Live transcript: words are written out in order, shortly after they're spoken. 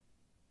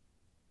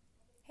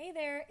Hey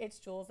there, it's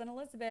Jules and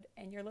Elizabeth,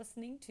 and you're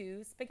listening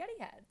to Spaghetti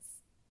Heads.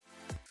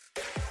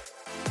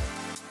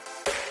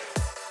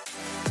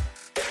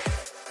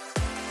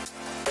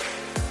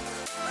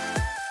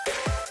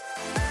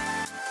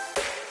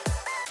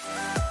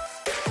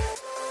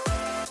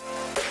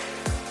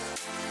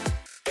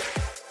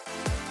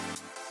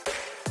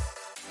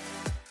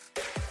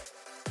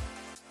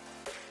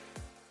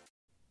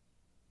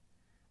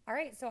 All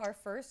right, so our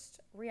first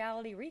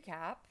reality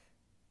recap.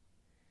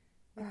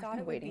 I've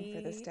been waiting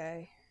for this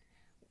day.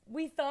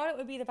 We thought it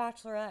would be The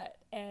Bachelorette,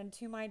 and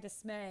to my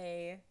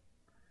dismay,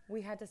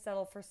 we had to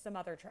settle for some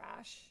other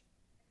trash.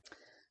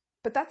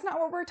 But that's not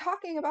what we're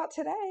talking about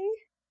today.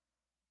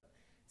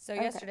 So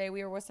Okay. yesterday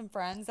we were with some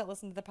friends that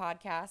listened to the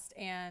podcast,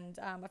 and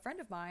a friend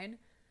of mine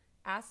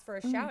asked for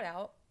a Mm. shout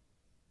out,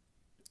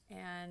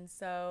 and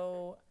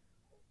so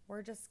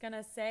we're just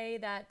gonna say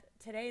that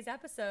today's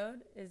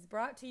episode is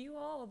brought to you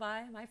all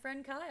by my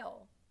friend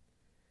Kyle.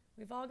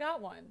 We've all got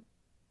one.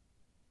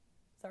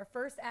 It's our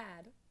first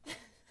ad.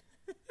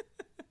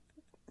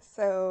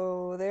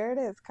 So there it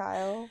is,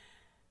 Kyle.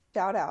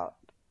 Shout out.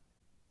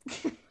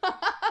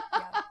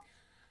 Yeah.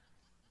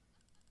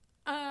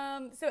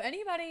 So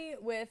anybody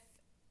with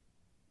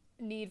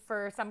need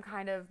for some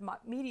kind of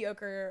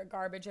mediocre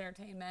garbage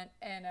entertainment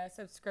and a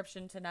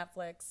subscription to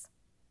Netflix,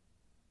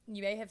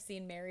 you may have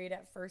seen Married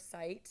at First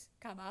Sight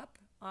come up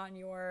on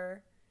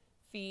your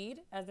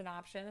feed as an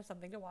option of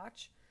something to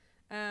watch.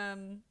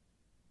 Um,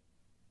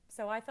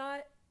 so I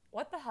thought,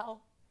 what the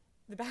hell?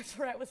 The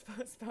Bachelorette was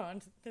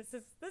postponed. This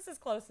is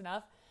close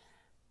enough,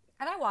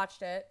 and I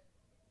watched it.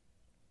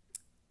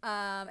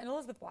 And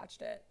Elizabeth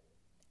watched it,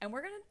 and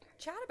we're gonna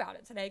chat about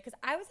it today because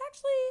I was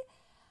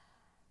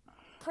actually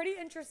pretty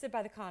interested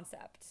by the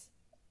concept.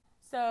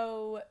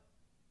 So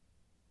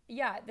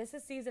yeah, this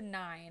is season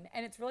 9,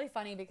 and it's really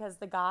funny because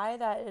the guy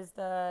that is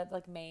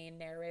the main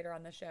narrator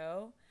on the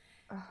show,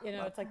 Oh, it's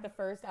love like the him.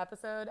 first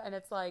episode, and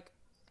it's like,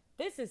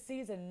 this is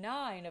season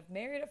 9 of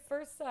Married at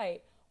First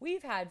Sight.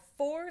 We've had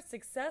 4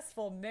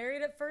 successful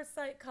Married at First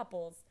Sight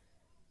couples.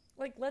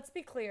 Like, let's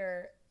be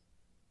clear,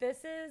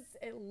 this is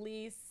at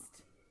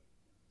least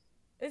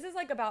this is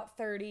like about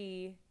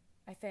 30,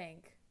 I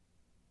think.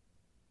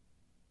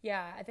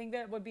 Yeah, I think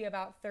that would be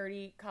about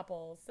 30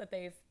 couples that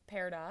they've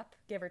paired up,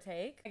 give or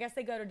take. I guess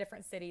they go to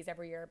different cities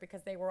every year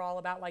because they were all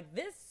about like,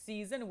 this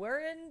season we're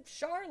in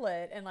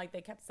Charlotte, and like they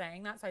kept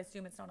saying that, so I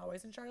assume it's not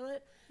always in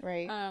Charlotte.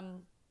 Right.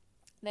 Um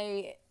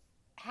they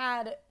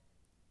had,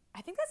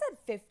 I think I said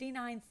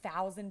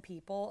 59,000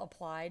 people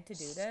applied to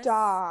do this,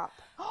 Stop.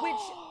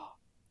 which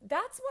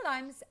that's what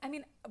I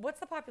mean, what's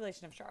the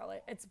population of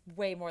Charlotte? It's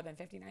way more than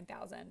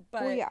 59,000,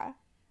 Well, but yeah.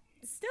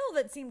 still,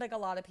 that seemed like a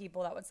lot of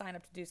people that would sign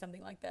up to do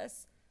something like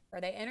this,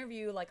 where they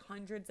interview like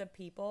hundreds of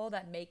people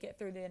that make it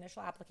through the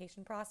initial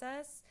application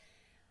process.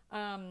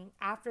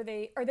 After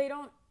they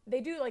don't,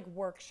 they do like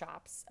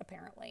workshops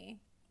apparently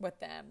with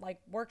them, like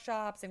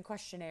workshops and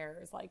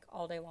questionnaires like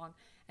all day long.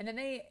 And then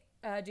they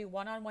do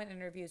one-on-one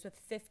interviews with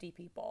 50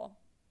 people.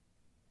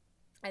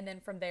 And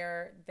then from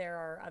there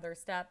are other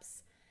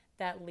steps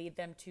that lead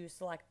them to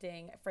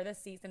selecting. For this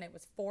season, it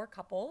was 4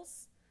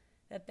 couples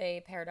that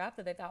they paired up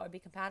that they thought would be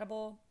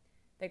compatible.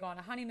 They go on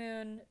a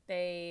honeymoon.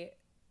 They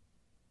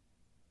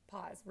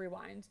pause,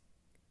 rewind.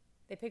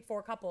 They pick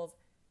 4 couples.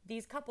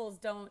 These couples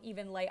don't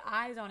even lay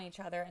eyes on each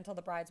other until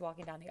the bride's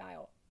walking down the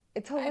aisle.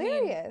 It's I mean,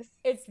 hilarious.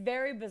 it's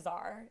very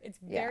bizarre. It's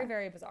very, Yeah.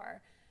 very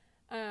bizarre.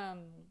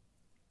 Um,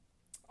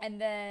 and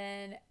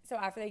then, so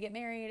after they get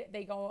married,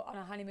 they go on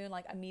a honeymoon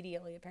like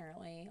immediately,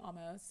 apparently,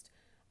 almost.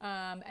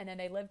 And then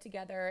they live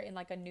together in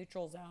like a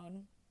neutral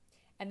zone.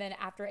 And then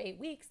after 8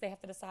 weeks, they have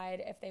to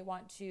decide if they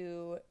want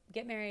to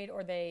get married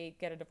or they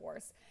get a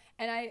divorce.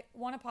 And I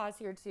want to pause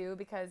here too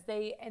because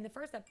they, in the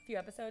first few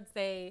episodes,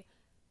 they're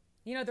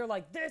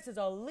like, this is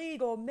a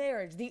legal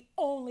marriage. The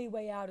only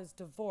way out is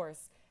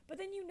divorce. But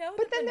then But that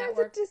the then there's a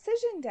network,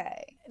 decision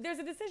day. there's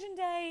a decision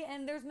day,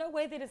 and there's no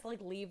way they just like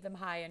leave them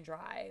high and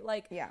dry.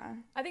 Like, Yeah.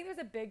 I think there's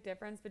a big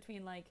difference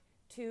between like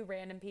 2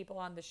 random people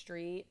on the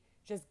street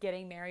just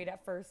getting married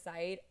at first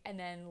sight, and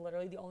then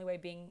literally the only way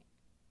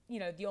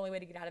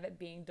to get out of it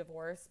being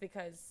divorce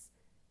because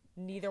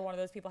neither one of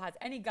those people has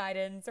any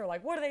guidance, or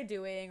like, what are they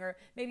doing, or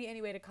maybe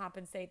any way to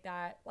compensate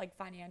that like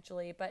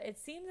financially. But it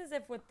seems as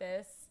if with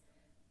this,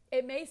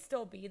 it may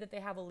still be that they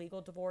have a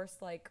legal divorce.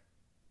 Like,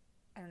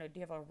 I don't know, do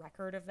you have a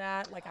record of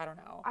that? Like, I don't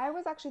know. I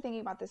was actually thinking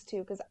about this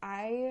too because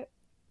and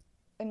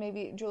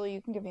maybe Julie,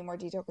 you can give me more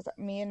detail because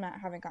me and Matt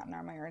haven't gotten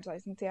our marriage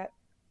license yet.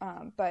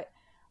 But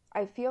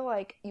I feel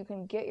like you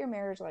can get your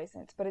marriage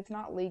license, but it's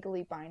not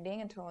legally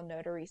binding until a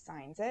notary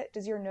signs it.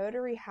 Does your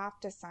notary have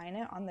to sign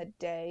it on the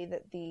day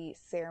that the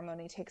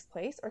ceremony takes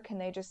place, or can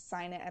they just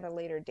sign it at a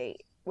later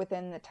date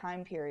within the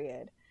time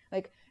period?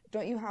 Like,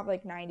 don't you have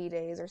like 90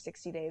 days or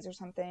 60 days or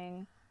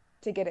something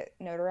to get it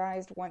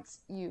notarized once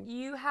you've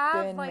You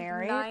have been like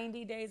married?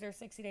 90 days or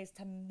 60 days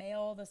to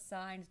mail the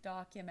signed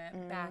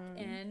document back Mm,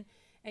 in.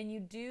 And you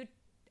do,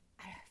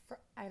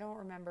 I don't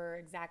remember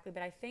exactly,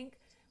 but I think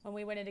when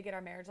we went in to get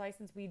our marriage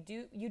license, you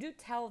do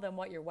tell them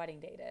what your wedding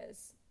date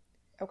is.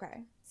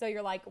 Okay. So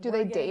you're like, Do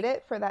they date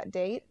it for that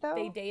date they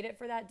though? date it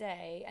for that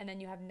day, and then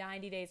you have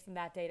 90 days from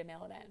that day to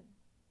mail it in.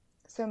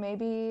 So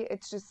maybe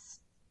it's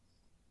just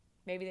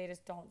Maybe they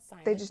just don't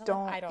sign they it just until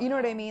then. don't, I don't you know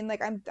what I know. mean?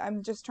 Like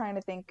I'm just trying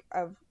to think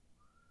of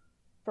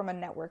from a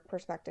network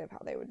perspective how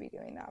they would be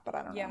doing that, but I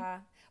don't know. Yeah.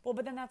 Well,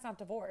 but then that's not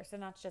divorce,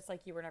 and that's just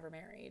like you were never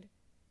married.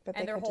 But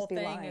they And their could whole just be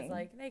thing is lying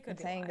like they could and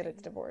be saying that it's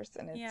lying. divorce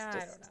and it's Yeah, I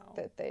don't just know.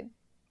 that they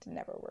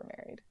never were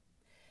married.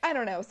 I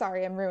don't know.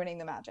 Sorry, I'm ruining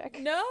the magic.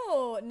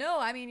 No, no.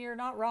 I mean, you're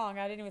not wrong.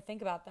 I didn't even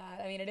think about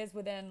that. I mean, it is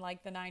within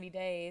like the 90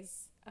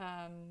 days,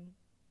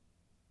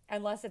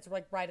 unless it's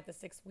like right at the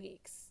 6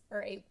 weeks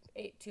or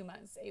 2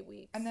 months, 8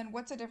 weeks. And then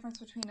what's the difference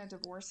between a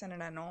divorce and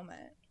an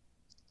annulment?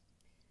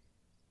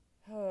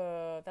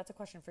 Oh, that's a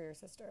question for your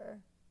sister.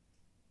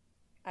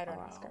 I don't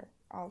I'll ask know. her.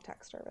 I'll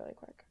text her really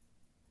quick.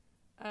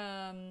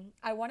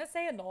 I want to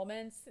say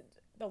annulments.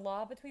 The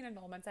law between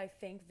annulments, I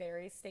think,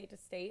 varies state to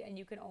state, and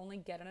you can only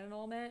get an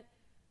annulment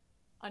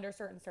under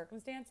certain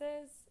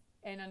circumstances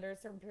and under a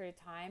certain period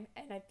of time.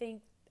 And I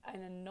think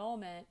an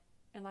annulment,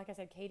 and like I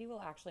said, Katie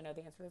will actually know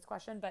the answer to this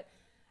question, but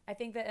I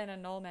think that an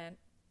annulment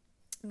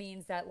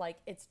means that like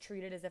it's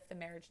treated as if the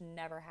marriage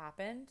never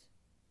happened.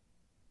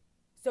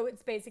 So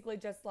it's basically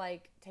just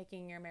like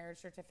taking your marriage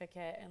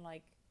certificate and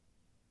like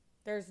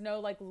there's no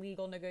like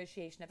legal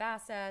negotiation of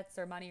assets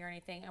or money or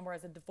anything. And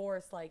whereas a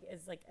divorce like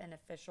is like an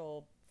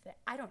official thing.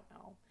 I don't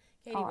know.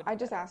 Katie Oh, would I know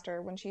just better. asked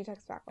her. When she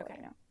texts back, I'll let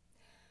Okay. you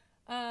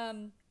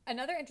know.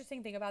 Another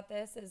interesting thing about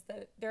this is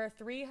that there are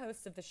three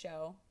hosts of the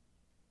show.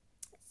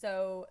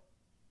 So,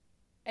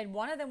 and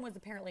one of them was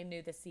apparently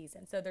new this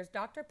season. So there's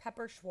Dr.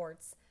 Pepper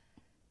Schwartz.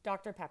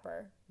 Dr.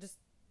 Pepper.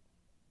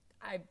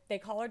 They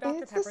call her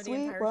Dr. It's a Pepper the sweet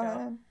entire show.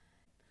 one.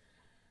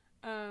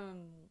 Um,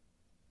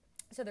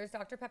 so there's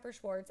Dr. Pepper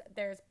Schwartz.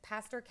 There's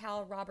Pastor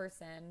Cal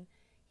Robertson.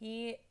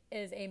 He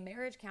is a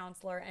marriage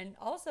counselor and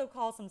also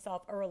calls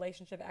himself a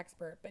relationship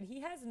expert, but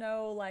he has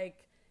no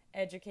like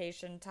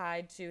education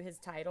tied to his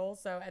title.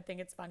 So I think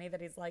it's funny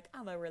that he's like,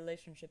 I'm a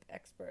relationship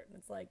expert. And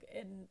it's like,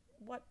 in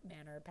what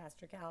manner,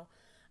 Pastor Cal?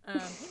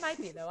 He might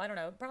be, though. I don't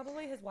know.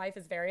 Probably his wife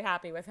is very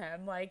happy with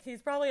him. Like,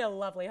 he's probably a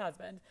lovely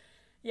husband.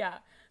 Yeah.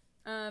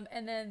 And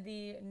then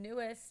the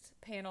newest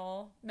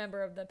panel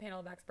member of the panel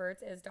of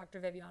experts is Dr.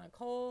 Viviana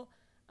Cole.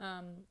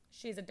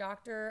 She's a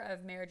doctor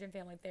of marriage and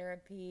family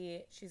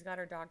therapy. She's got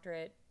her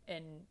doctorate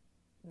in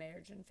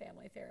marriage and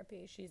family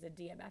therapy. She's a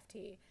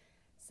DMFT.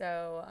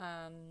 So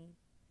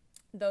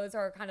those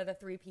are kind of the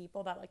three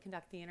people that like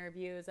conduct the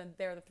interviews, and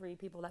they're the three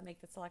people that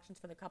make the selections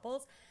for the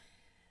couples.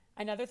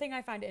 Another thing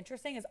I find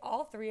interesting is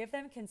all three of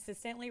them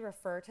consistently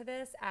refer to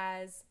this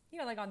as,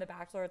 like on The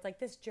Bachelor, it's like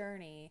this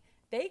journey.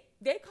 They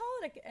call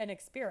it an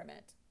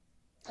experiment.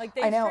 Like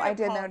I they know. straight I up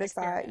did call it an notice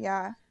that. experiment.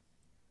 Yeah.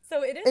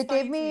 So it is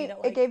funny to me that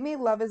It like, gave me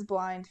Love Is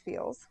Blind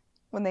feels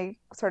when they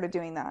started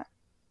doing that.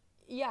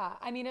 yeah,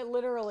 I mean it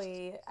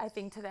literally I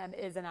think to them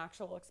is an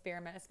actual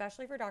experiment,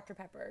 especially for Dr.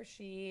 Pepper.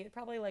 She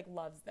probably like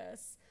loves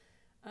this.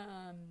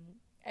 Um,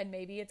 and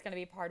maybe it's going to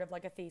be part of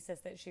like a thesis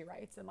that she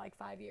writes in like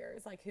 5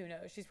 years. Like who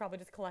knows? She's probably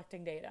just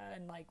collecting data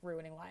and like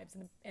ruining lives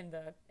in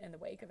the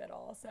wake of it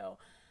all. So,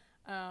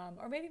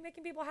 or maybe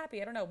making people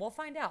happy. I don't know. We'll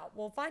find out.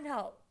 We'll find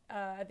out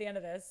at the end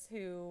of this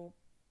who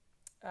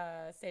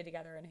stayed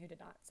together and who did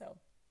not. So,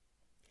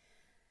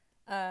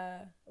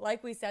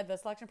 like we said, the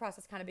selection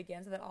process kind of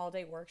begins with an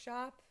all-day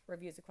workshop,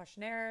 reviews of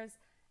questionnaires,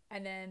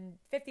 and then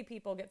 50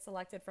 people get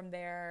selected from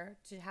there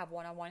to have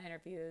one-on-one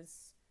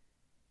interviews.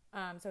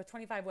 So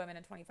 25 women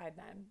and 25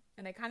 men.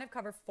 And they kind of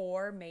cover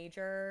four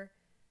major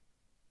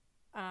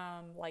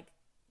like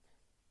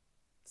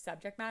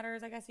subject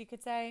matters, I guess you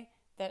could say,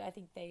 that I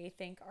think they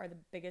think are the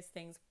biggest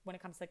things when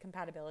it comes to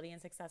compatibility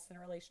and success in a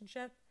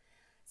relationship.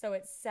 So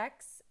it's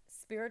sex,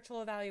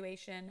 spiritual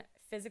evaluation,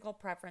 physical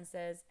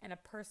preferences, and a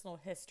personal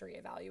history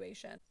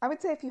evaluation. I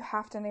would say if you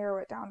have to narrow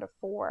it down to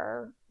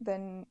four,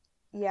 then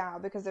yeah,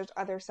 because there's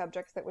other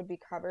subjects that would be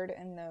covered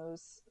in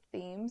those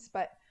themes.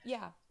 But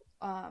Yeah.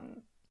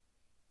 um,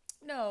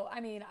 No, I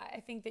mean, I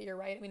think that you're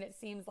right. I mean, it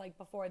seems like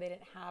before they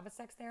didn't have a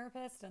sex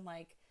therapist, and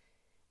like,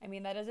 I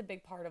mean, that is a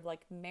big part of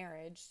like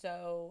marriage.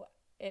 So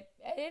it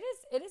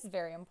is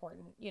very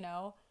important,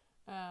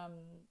 um,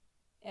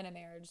 in a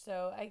marriage.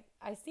 So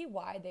I see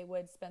why they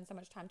would spend so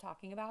much time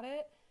talking about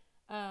it.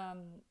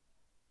 Um,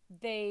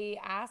 they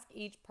ask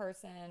each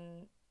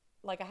person,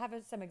 like I have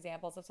some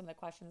examples of some of the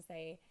questions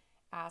they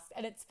asked,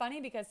 and it's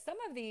funny because some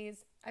of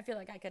these I feel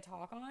like I could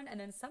talk on, and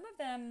then some of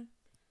them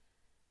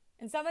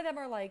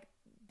are like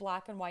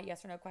black and white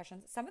yes or no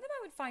questions. Some of them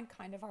I would find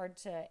kind of hard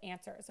to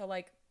answer. So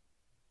like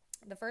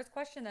the first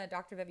question that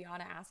Dr.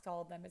 Viviana asked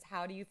all of them is,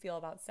 how do you feel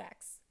about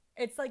sex?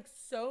 It's like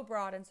so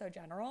broad and so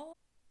general.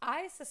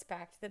 I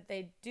suspect that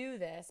they do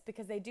this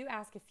because they do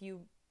ask a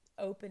few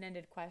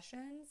open-ended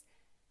questions.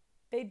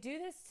 They do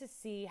this to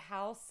see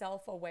how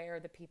self-aware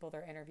the people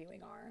they're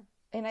interviewing are.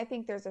 and I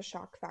think there's a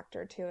shock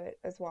factor to it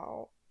as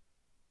well.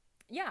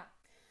 Yeah.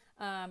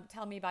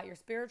 Tell me about your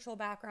spiritual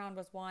background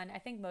was one. I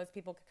think most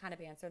people could kind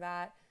of answer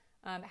that.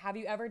 Have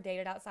you ever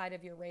dated outside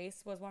of your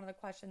race was one of the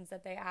questions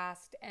that they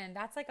asked. And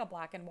that's like a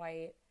black and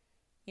white,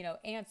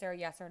 answer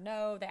yes or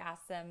no. They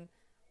ask them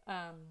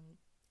um,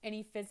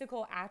 any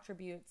physical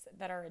attributes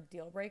that are a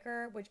deal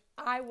breaker, which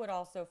I would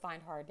also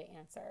find hard to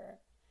answer.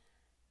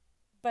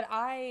 But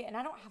I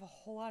don't have a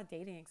whole lot of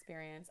dating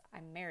experience.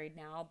 I'm married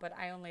now, but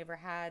I only ever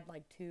had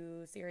like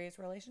 2 serious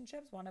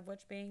relationships, one of which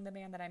being the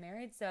man that I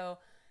married. So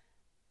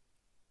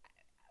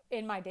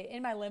in my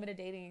limited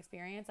dating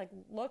experience, like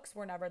looks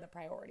were never the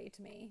priority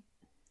to me.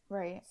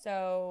 Right.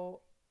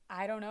 So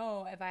I don't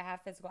know if I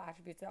have physical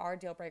attributes that are a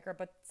deal breaker,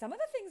 but some of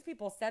the things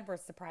people said were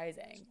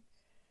surprising.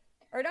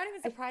 Or not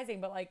even surprising,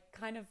 but like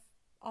kind of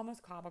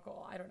almost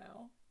comical. I don't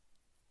know.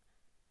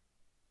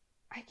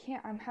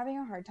 I'm having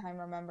a hard time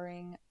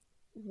remembering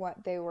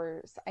what they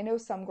were. I know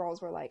some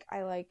girls were like,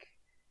 I like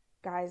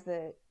guys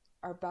that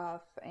are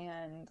buff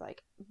and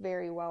like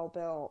very well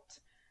built.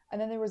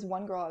 And then there was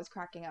one girl I was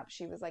cracking up.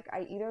 She was like,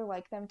 I either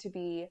like them to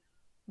be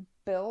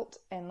built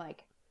and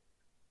like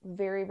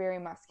very, very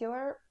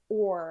muscular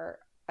or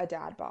a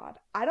dad bod.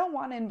 I don't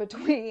want in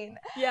between.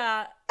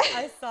 Yeah,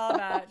 I saw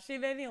that. She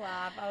made me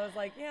laugh. I was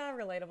like, yeah,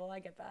 relatable. I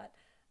get that.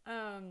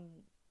 Um,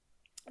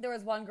 there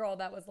was one girl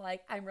that was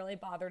like, I'm really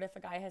bothered if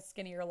a guy has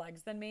skinnier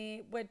legs than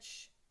me,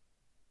 which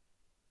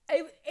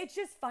it's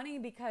just funny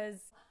because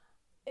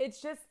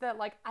it's just that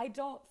like I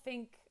don't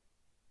think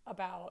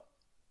about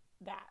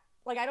that.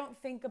 Like I don't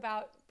think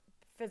about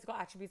physical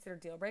attributes that are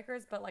deal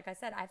breakers, but like I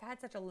said, I've had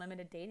such a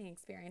limited dating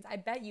experience. I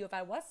bet you if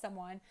I was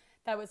someone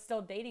that was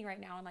still dating right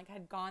now and like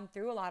had gone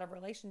through a lot of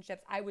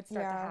relationships, I would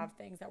start to have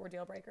things that were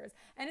deal breakers.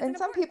 And it's an And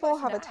some important people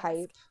question have to a ask.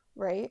 type,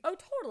 right? Oh,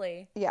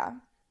 totally. Yeah.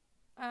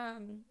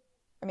 Um,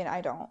 I mean, I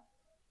don't.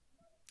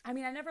 I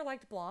mean, I never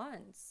liked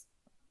blondes.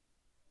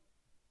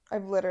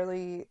 I've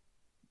literally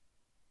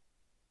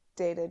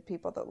dated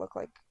people that look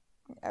like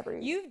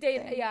You've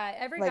dated, everything. yeah,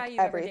 every guy Like you've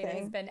ever dated has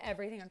everything. been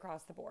everything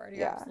across the board.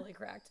 You're Yeah. absolutely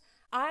correct.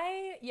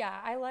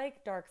 I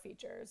like dark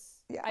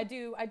features. Yeah. I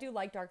do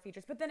like dark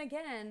features. But then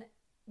again,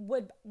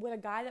 would a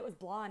guy that was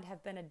blonde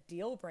have been a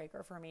deal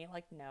breaker for me?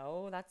 Like,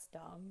 no, that's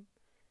dumb.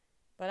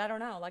 But I don't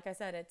know. Like I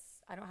said,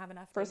 I don't have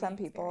enough For dating some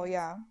people, experience.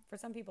 yeah. For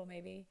some people,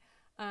 maybe.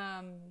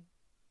 Um,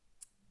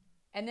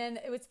 and then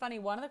it was funny.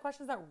 One of the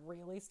questions that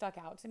really stuck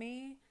out to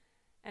me,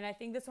 and I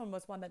think this one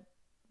was one that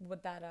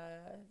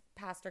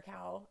Pastor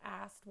Cal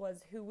asked,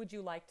 was who would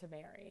you like to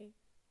marry?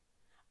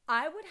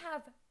 I would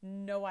have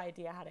no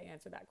idea how to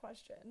answer that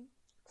question.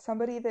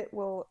 Somebody that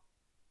will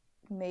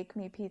make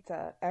me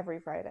pizza every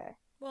Friday.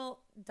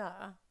 Well,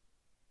 duh.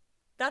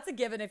 That's a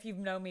given if you've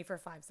known me for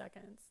 5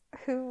 seconds.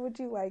 Who would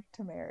you like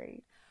to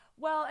marry?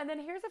 Well, and then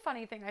here's a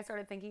funny thing. I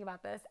started thinking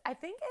about this. I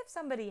think if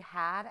somebody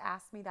had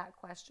asked me that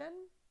question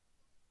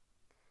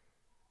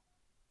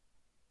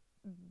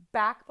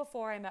back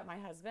before I met my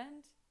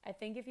husband, I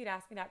think if you'd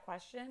asked me that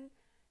question,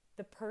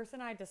 the person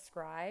I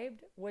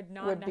described would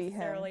not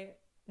necessarily.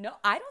 No,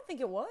 I don't think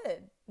it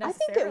would necessarily.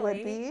 I think it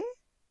would be.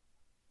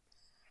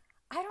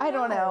 I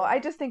don't know. I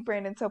just think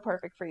Brandon's so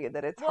perfect for you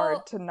that it's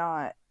hard to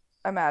not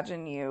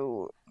imagine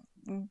you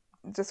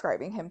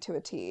describing him to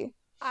a T.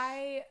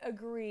 I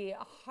agree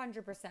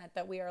 100%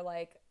 that we are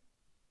like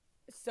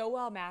so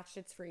well matched,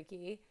 it's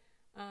freaky.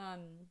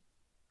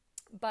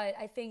 But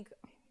I think,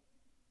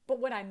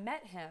 when I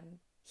met him,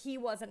 he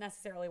wasn't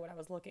necessarily what I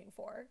was looking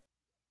for.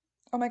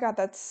 Oh my God,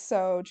 that's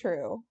so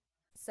true.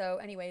 So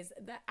anyways,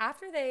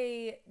 after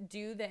they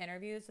do the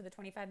interviews, so the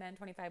 25 men,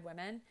 25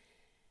 women,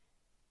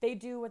 they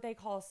do what they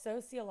call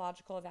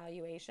sociological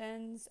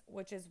evaluations,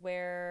 which is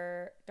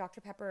where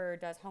Dr. Pepper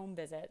does home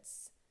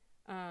visits.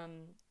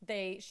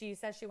 She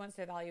says she wants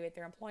to evaluate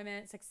their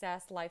employment,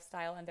 success,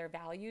 lifestyle, and their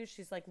values.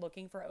 She's like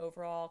looking for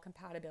overall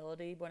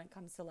compatibility when it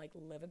comes to like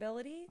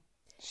livability.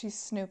 She's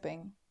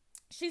snooping.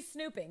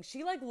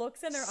 She like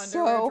looks in their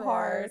underwear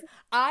drawers.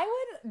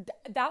 Hard.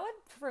 That would,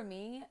 for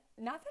me,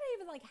 not that I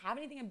even like have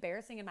anything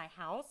embarrassing in my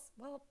house.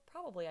 Well,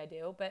 probably I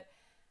do, but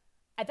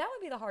that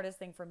would be the hardest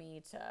thing for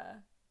me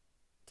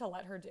to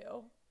let her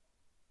do.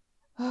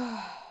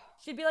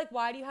 She'd be like,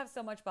 why do you have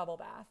so much bubble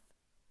bath?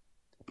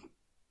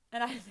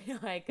 And I'd be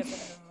like,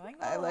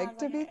 I like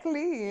to be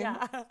clean.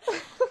 Yeah.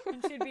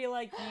 And she'd be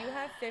like, you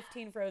have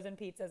 15 frozen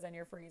pizzas in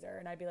your freezer.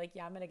 And I'd be like,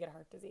 yeah, I'm going to get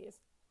heart disease.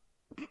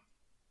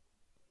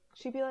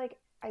 She'd be like,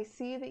 I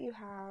see that you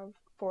have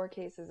 4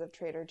 cases of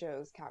Trader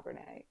Joe's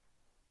Cabernet.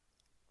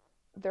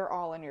 They're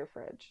all in your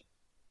fridge.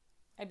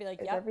 I'd be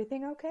like, Is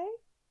everything okay?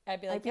 I'd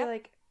be like, I'd be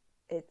like,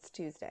 it's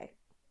Tuesday.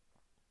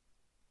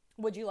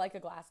 Would you like a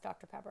glass,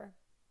 Dr. Pepper?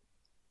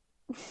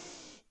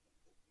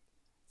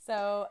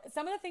 So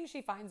some of the things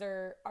she finds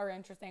are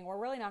interesting. We're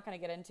really not going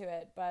to get into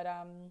it, but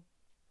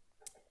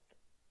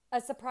a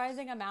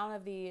surprising amount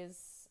of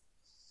these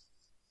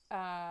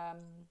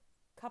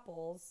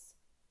couples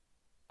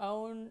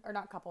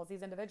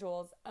these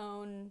individuals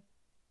own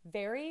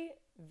very,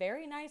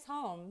 very nice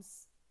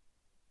homes.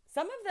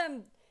 Some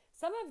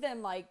of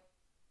them like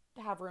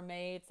have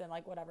roommates and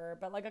like whatever,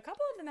 but like a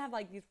couple of them have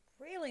like these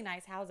really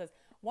nice houses.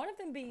 One of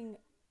them being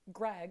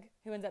Greg,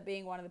 who ends up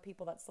being one of the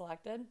people that's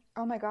selected.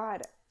 Oh my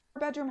God.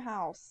 Bedroom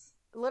house.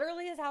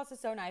 Literally his house is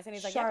so nice, and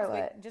he's like,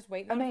 Charlotte. yeah, just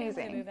wait for the family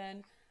to move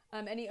in.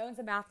 And he owns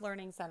a math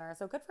learning center.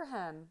 So good for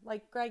him.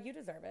 Like, Greg, you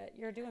deserve it.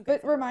 You're doing good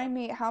But for the world. remind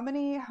me, how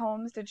many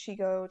homes did she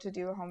go to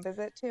do a home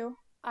visit to?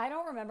 I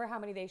don't remember how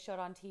many they showed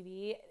on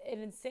TV. It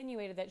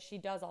insinuated that she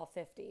does all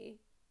 50.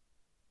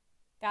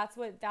 That's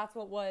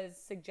what was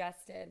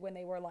suggested when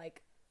they were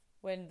like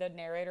when the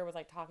narrator was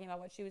like talking about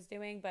what she was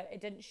doing, but it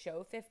didn't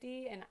show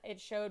 50 and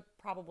it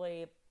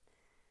probably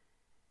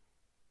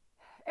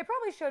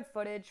showed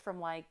footage from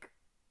like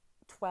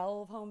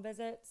 12 home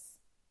visits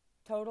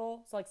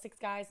total. So like 6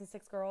 guys and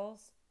 6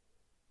 girls.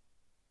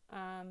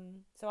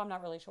 So I'm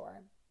not really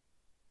sure.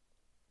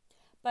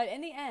 But in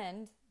the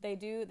end, they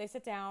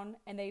sit down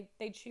and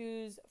they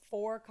choose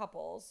 4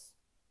 couples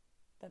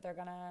that they're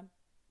gonna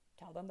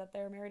tell them that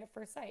they're married at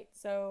first sight.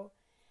 So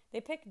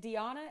they pick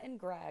Deanna and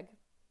Greg.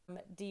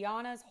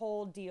 Deanna's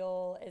whole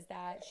deal is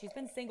that she's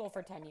been single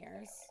for 10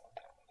 years.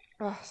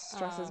 Ugh,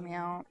 stresses me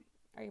Um, out.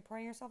 are you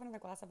pouring yourself another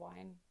glass of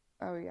wine?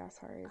 Oh yeah,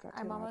 sorry, is that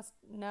too I'm loud? almost,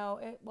 no,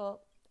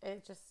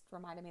 it just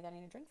reminded me that I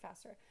need to drink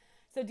faster.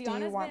 So Do you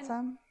Deanna's want been,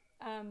 some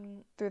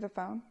um, through the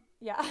phone?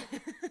 yeah.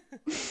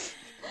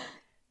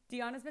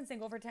 Deanna's been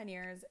single for 10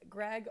 years.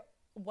 Greg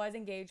was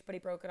engaged, but he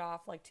broke it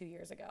off like 2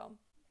 years ago.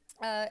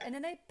 And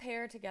then they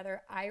pair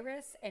together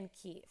Iris and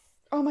Keith.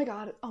 Oh my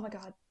god! Oh my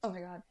god! Oh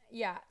my god!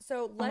 Yeah,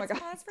 so Oh my let's god!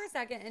 pause for a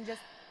second and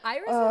just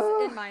Iris is,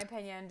 Oh, in my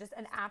opinion, just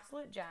an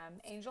absolute gem,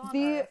 angel on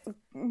the earth.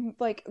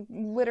 like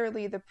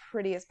literally the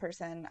prettiest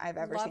person I've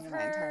ever seen Love in my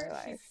her. entire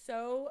She's life.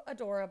 so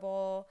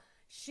adorable.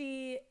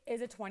 She is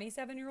a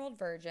 27-year-old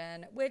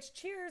virgin, which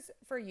cheers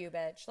for you,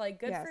 bitch. Like,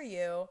 good for Yes.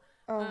 you.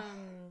 Oh,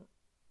 Um,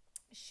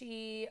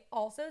 she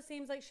also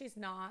seems like she's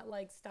not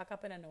like stuck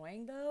up and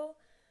annoying though.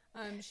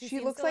 She she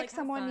seems looks to like like have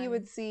someone you fun.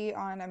 would see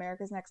on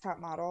America's Next Top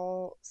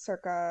Model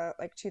circa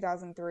like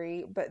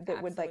 2003, but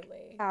that would like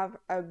Absolutely. have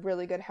a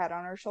really good head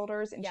on her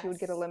shoulders and she would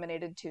get Yes.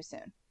 eliminated too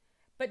soon.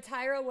 But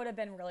Tyra would have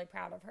been really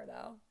proud of her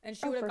though. And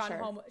she Oh, would have for gone sure.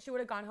 home she would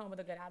have gone home with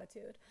a good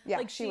attitude. Yeah,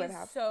 Like she would she's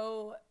have.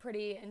 so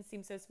pretty and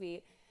seems so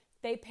sweet.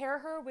 They pair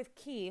her with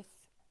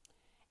Keith.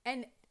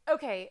 And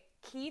okay,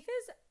 Keith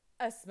is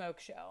a smoke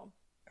show.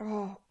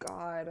 Oh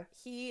God.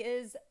 He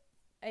is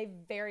a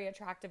very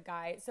attractive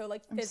guy. So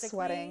like I'm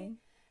sweating.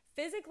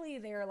 physically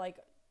they're like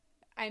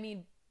I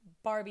mean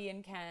Barbie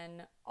and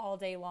Ken all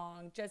day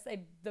long. Just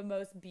the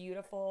most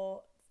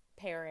beautiful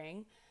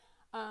pairing.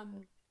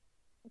 Um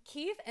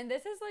Keith, and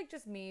this is like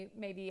just me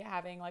maybe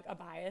having like a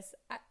bias.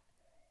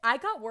 I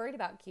got worried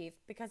about Keith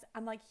because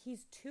I'm like,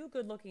 he's too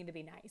good looking to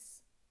be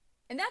nice.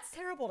 And that's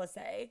terrible to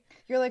say.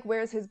 You're like,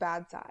 where's his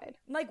bad side?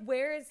 Like,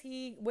 where is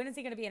he? When is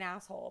he going to be an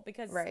asshole?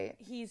 Because Right.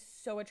 he's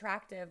so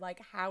attractive. Like,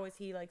 how is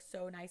he like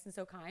so nice and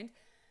so kind?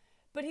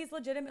 But he's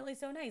legitimately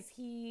so nice.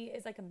 He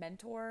is like a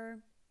mentor.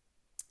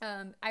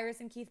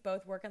 Iris and Keith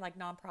both work in like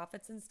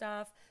nonprofits and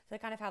stuff. So they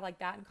kind of have like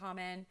that in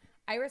common.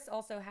 Iris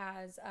also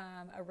has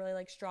a really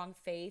like strong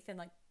faith and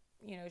like,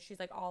 she's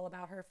like all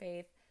about her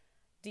faith.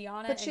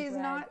 Deanna But and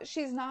Greg,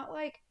 she's not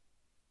like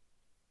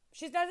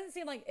she doesn't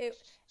seem like it.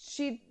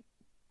 she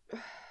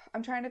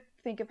I'm trying to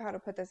think of how to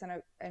put this in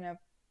a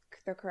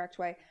the correct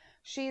way.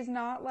 She's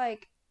not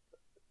like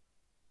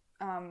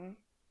um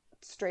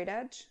straight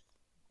edge,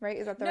 right?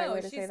 Is that the right No,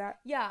 way to say that?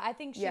 yeah, I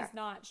think Yeah. she's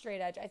not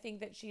straight edge. I think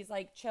that she's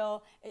like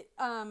chill.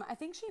 I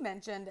think she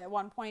mentioned at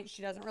one point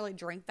she doesn't really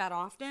drink that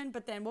often,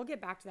 but then we'll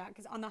get back to that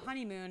because on the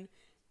honeymoon,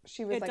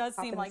 She was it like does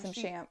seem popping like some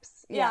she,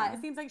 champs. yeah, Yeah.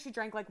 it seems like she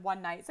drank like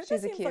one night. So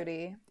She's a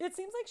cutie. it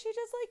seems like she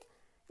just like,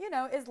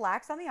 is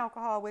lax on the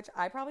alcohol, which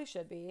I probably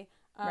should be.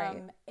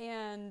 Right.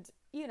 And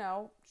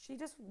she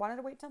just wanted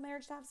to wait till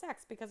marriage to have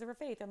sex because of her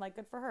faith and like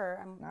good for her.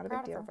 I'm Not a big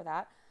proud of her deal. for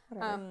that.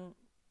 Whatever.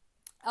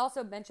 I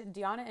also mentioned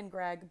Deanna and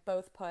Greg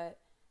both put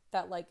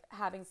that like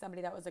having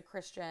somebody that was a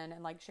Christian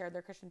and like shared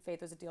their Christian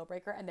faith was a deal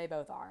breaker, and they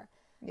both are.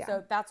 Yeah.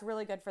 So that's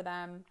really good for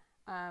them.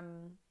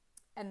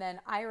 And then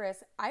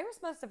Iris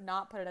must have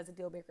not put it as a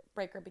deal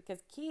breaker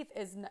because Keith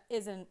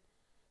isn't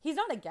he's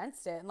not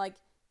against it. And like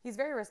he's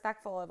very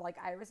respectful of like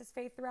Iris's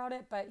faith throughout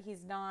it, but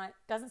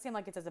doesn't seem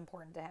like it's as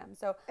important to him.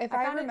 So If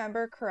I I found it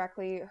remember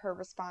correctly, her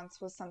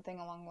response was something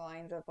along the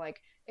lines of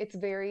like, it's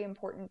very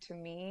important to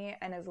me,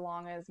 and as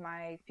long as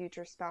my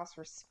future spouse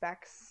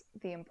respects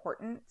the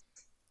importance,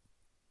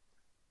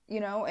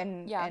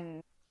 yeah,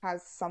 and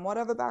has somewhat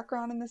of a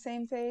background in the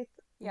same faith,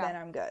 yeah. then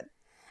I'm good.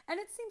 And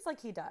it seems like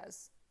he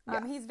does.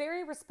 Yeah. He's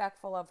very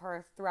respectful of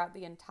her throughout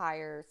the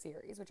entire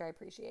series, which I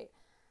appreciate.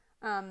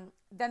 Then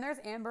there's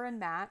Amber and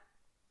Matt.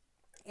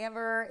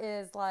 Amber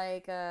is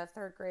like a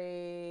third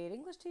grade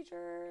English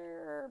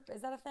teacher.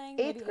 Is that a thing?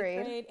 Maybe Eighth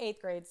grade.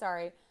 Eighth grade,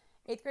 sorry.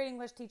 Eighth grade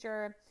English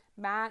teacher.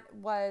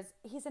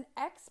 He's an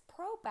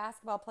ex-pro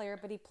basketball player,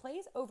 but he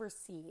plays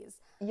overseas.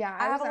 Yeah,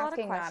 I I have was a lot of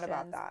asking Matt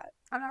about questions. that.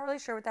 I'm not really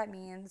sure what that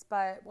means,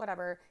 but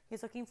whatever.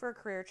 He's looking for a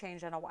career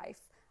change and a wife.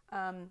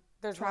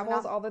 There's really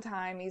Travels not all the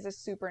time. He's a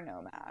super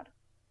nomad.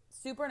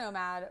 super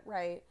nomad,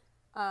 right?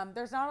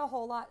 There's not a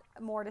whole lot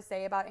more to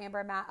say about Amber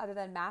and Matt other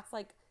than Matt's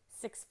like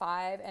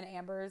 6'5" and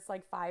Amber's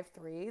like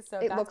 5'3", so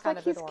It that's looks kind like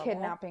of he's adorable.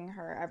 kidnapping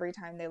her every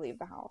time they leave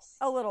the house.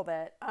 A little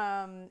bit.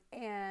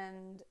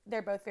 And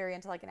they're both very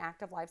into like an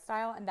active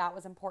lifestyle, and that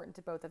was important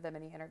to both of them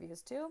in the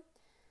interviews too.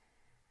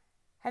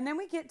 And then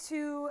we get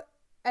to,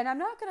 and I'm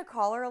not going to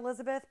call her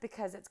Elizabeth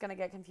because it's going to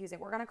get confusing.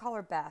 We're going to call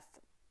her Beth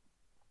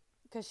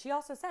because she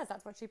also says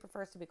that's what she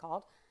prefers to be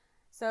called.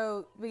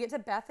 So we get to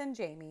Beth and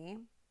Jamie.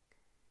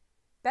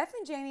 Beth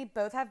and Jamie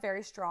both have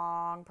very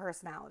strong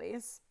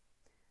personalities.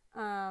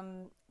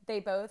 They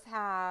both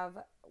have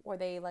where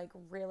they like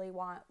really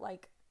want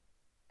like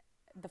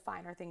the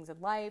finer things in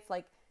life.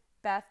 Like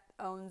Beth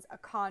owns a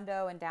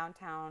condo in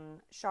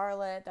downtown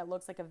Charlotte that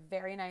looks like a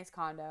very nice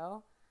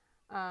condo.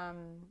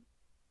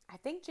 I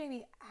think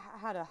Jamie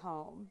had a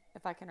home,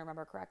 if I can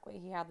remember correctly.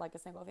 He had like a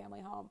single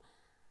family home.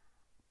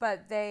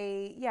 But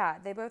they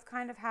both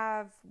kind of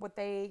have what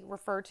they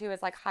refer to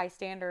as like high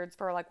standards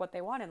for like what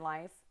they want in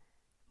life.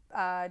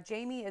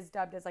 Jamie is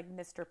dubbed as like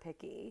Mr.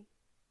 Picky.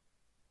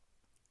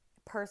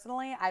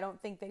 Personally, I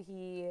don't think that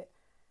he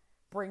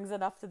brings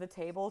enough to the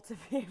table to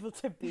be able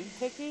to be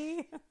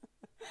picky.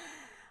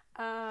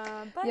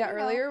 But Yeah,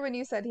 earlier when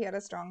you said he had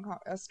a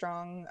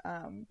strong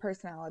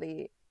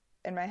personality,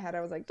 in my head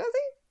I was like, does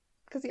he?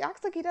 Because he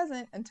acts like he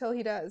doesn't until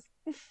he does.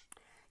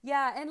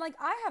 Yeah, and like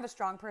I have a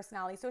strong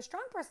personality, so a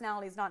strong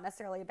personality is not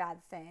necessarily a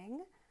bad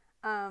thing.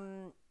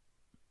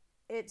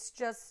 It's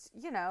just,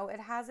 it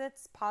has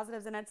its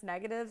positives and its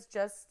negatives,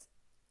 just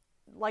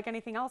like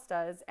anything else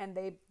does. And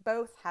they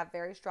both have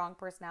very strong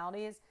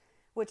personalities,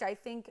 which I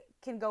think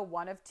can go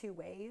one of two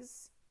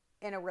ways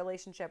in a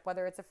relationship,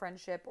 whether it's a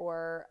friendship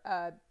or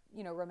a,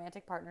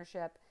 romantic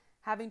partnership.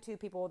 Having two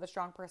people with a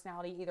strong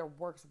personality either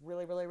works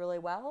really, really, really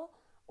well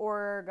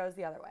or goes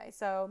the other way.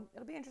 So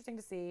it'll be interesting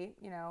to see,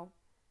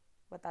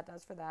 what that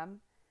does for them.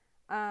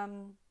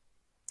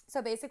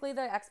 So basically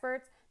the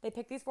experts, they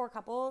pick these four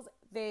couples,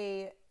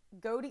 they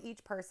go to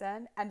each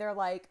person and they're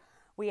like,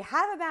 we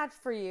have a match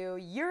for you,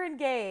 you're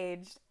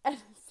engaged. And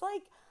it's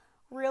like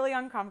really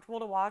uncomfortable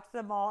to watch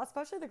them all,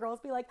 especially the girls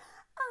be like,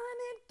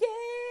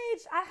 I'm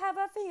engaged, I have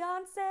a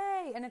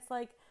fiance. And it's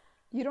like,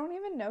 you don't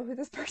even know who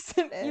this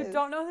person is. You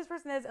don't know who this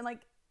person is. And like,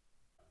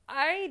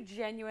 I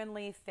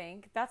genuinely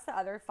think that's the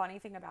other funny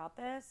thing about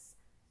this.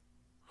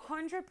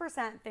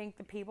 100% think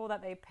the people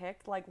that they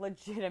picked like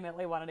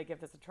legitimately wanted to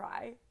give this a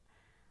try.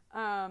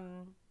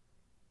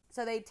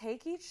 So they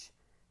take each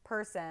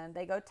person,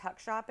 they go tuck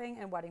shopping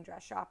and wedding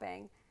dress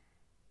shopping.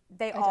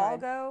 They all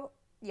go,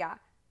 yeah.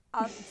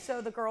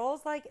 So the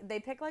girls, like, they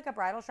pick like a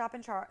bridal shop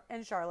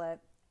in Charlotte.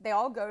 They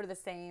all go to the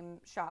same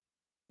shop.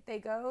 They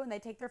go and they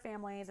take their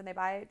families and they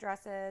buy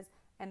dresses,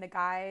 and the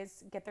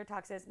guys get their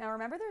tuxes. Now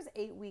remember, there's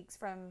 8 weeks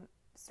from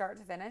start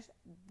to finish.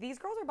 These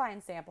girls are buying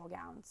sample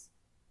gowns.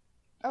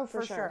 Oh,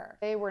 for sure.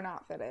 They were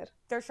not fitted.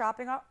 They're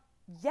shopping up.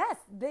 Yes,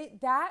 they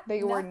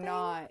were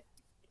not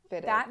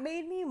fitted. That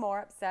made me more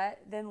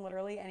upset than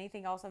literally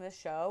anything else on this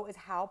show is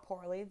how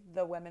poorly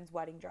the women's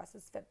wedding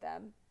dresses fit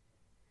them.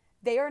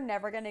 They are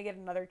never going to get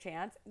another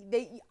chance.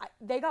 They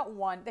got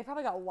one. They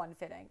probably got one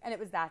fitting, and it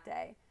was that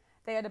day.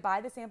 They had to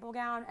buy the sample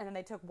gown, and then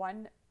they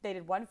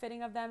did one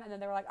fitting of them, and then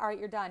they were like, all right,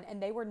 you're done.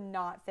 And they were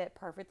not fit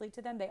perfectly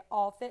to them. They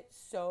all fit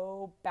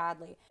so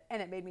badly,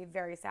 and it made me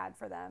very sad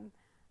for them.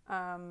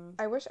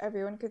 I wish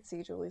everyone could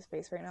see Julie's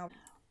face right now.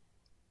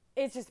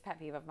 It's just a pet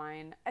peeve of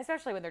mine,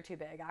 especially when they're too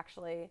big,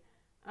 actually.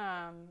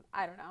 I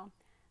don't know.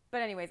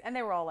 But anyways, and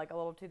they were all like a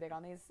little too big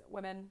on these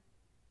women.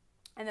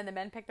 And then the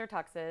men pick their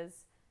tuxes,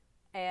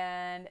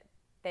 and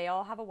they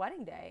all have a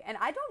wedding day. And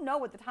I don't know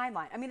what the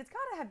timeline. I mean, it's got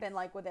to have been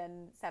like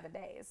within 7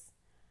 days.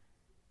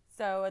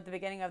 So at the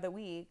beginning of the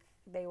week,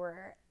 they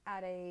were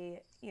at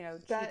a, cheap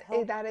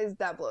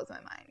that blows my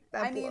mind.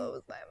 That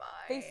blows my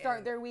mind. They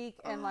start their week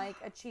in like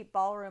a cheap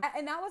ballroom.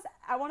 And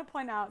I want to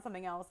point out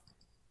something else.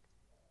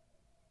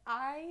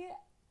 I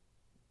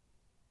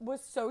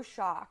was so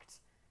shocked.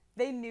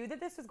 They knew that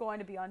this was going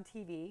to be on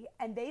TV,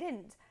 and they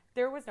didn't.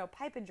 There was no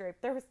pipe and drape.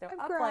 There was no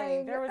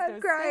uplighting. There was no stage.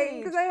 I'm crying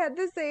because I had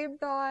the same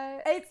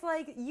thought. It's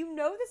like, this is going to be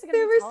televised.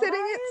 They were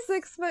sitting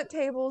at 6-foot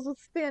tables with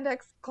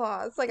spandex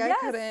cloths. Like,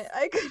 yes.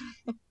 I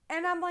couldn't.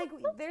 And I'm like,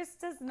 this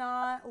does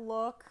not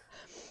look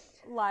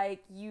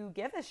like you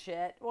give a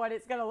shit what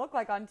it's going to look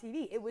like on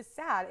TV. It was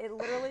sad. It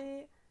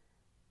literally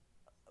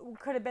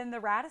could have been the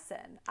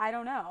Radisson. I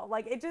don't know.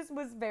 Like, it just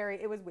was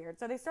it was weird.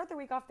 So they start their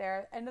week off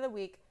there. End of the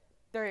week,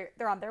 they're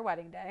on their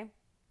wedding day.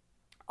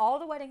 All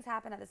the weddings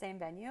happen at the same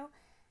venue.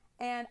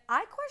 And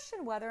I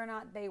question whether or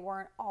not they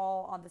weren't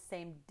all on the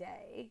same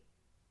day.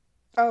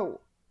 Oh,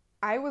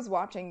 I was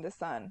watching the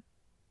sun.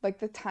 Like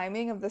the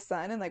timing of the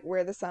sun and like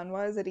where the sun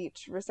was at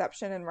each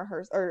reception and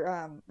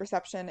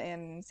reception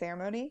and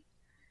ceremony.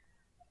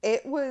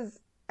 It was,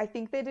 I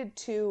think they did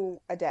 2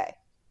 a day.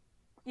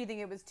 You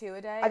think it was 2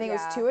 a day? I think it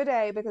was 2 a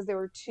day because there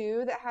were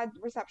 2 that had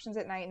receptions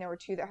at night and there were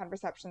 2 that had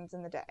receptions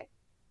in the day.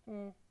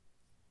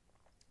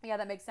 Yeah,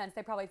 that makes sense.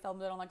 They probably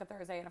filmed it on like a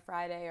Thursday and a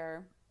Friday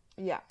or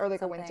like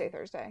something. A Wednesday,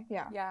 Thursday.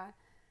 Yeah. Yeah.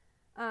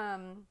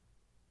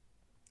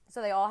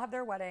 So they all have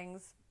their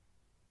weddings.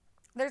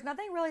 There's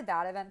nothing really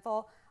that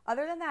eventful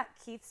other than that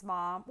Keith's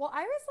mom. Well,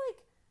 Iris,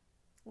 like,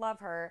 love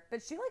her,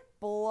 but she, like,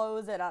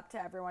 blows it up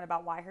to everyone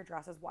about why her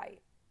dress is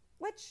white,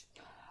 which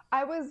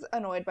I was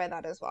annoyed by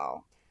that as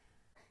well.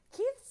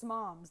 Keith's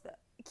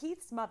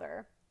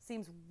mother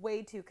seems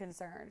way too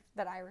concerned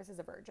that Iris is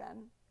a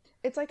virgin.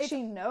 It's like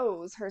she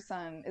knows her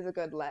son is a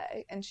good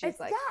lay, and she's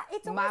like,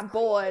 it's my almost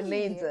boy creepy.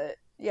 needs it.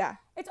 Yeah.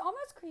 It's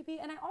almost creepy.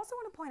 And I also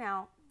want to point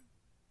out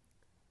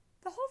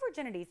the whole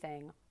virginity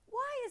thing.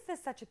 Why is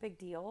this such a big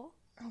deal?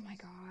 Oh my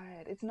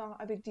God. It's not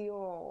a big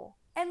deal.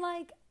 And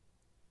like,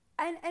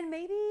 and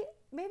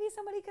maybe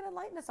somebody can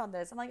enlighten us on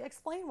this and like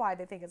explain why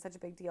they think it's such a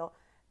big deal.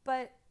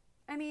 But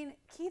I mean,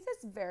 Keith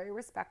is very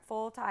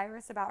respectful to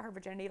Iris about her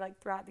virginity like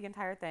throughout the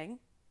entire thing.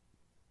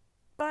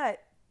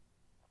 But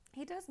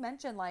he does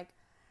mention like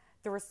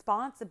the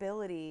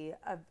responsibility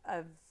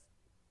of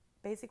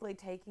basically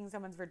taking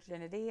someone's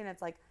virginity, and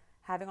it's like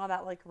having all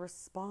that like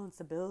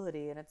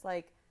responsibility, and it's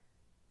like,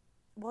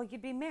 well,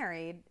 you'd be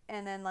married,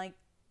 and then like,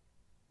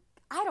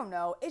 I don't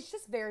know, it's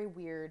just very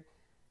weird.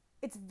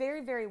 It's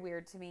very, very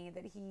weird to me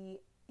that he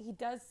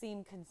does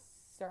seem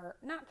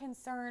not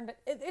concerned, but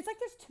it's like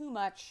there's too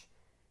much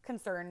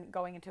concern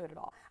going into it at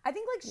all. I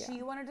think like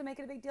she wanted to make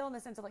it a big deal in the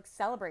sense of like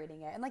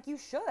celebrating it, and like you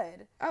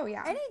should. Oh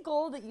yeah. Any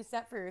goal that you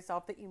set for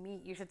yourself that you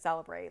meet, you should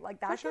celebrate. Like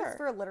that For goes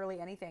for literally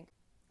anything.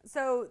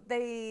 So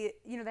they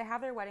have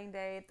their wedding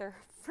day. Their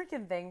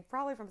freaking thing,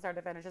 probably from start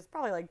to finish, is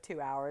probably like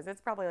 2 hours. It's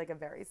probably like a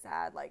very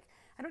sad, like,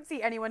 I don't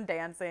see anyone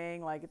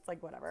dancing. Like, it's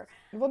like whatever.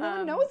 Well, no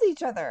one knows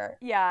each other.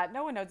 Yeah,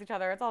 no one knows each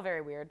other. It's all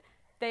very weird.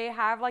 They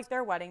have like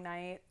their wedding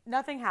night.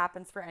 Nothing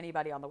happens for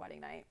anybody on the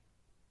wedding night.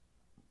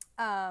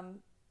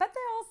 But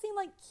they all seem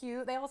like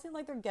cute. They all seem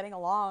like they're getting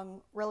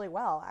along really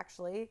well,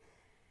 actually.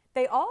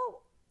 They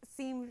all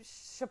seem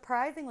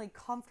surprisingly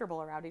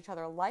comfortable around each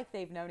other, like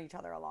they've known each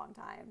other a long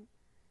time.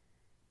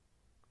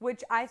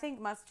 Which I think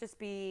must just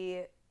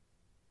be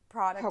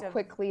product of how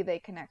quickly they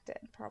connected,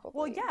 probably.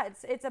 Well, yeah,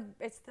 it's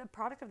the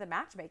product of the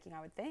matchmaking,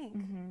 I would think.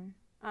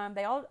 Mm-hmm.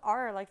 They all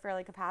are like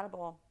fairly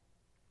compatible.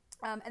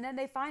 And then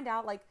they find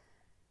out like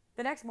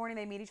the next morning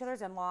they meet each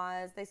other's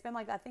in-laws. They spend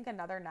like I think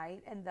another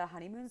night in the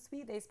honeymoon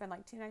suite. They spend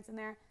like 2 nights in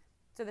there.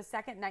 So the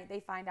second night they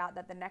find out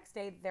that the next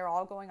day they're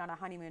all going on a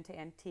honeymoon to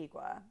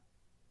Antigua.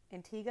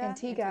 Antigua.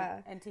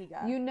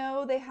 You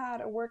know, they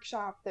had a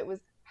workshop that was,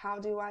 how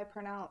do I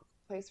pronounce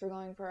place we're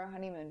going for a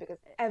honeymoon, because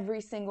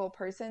every single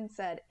person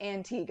said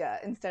Antigua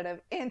instead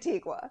of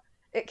Antigua.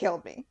 It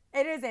killed me.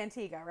 It is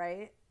Antigua,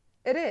 right?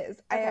 It is.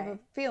 Okay. I have a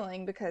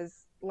feeling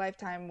because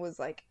Lifetime was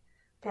like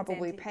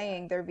probably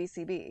paying their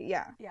VCB.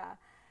 Yeah. Yeah.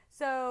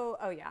 So,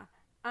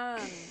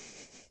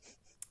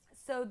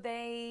 so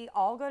they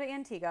all go to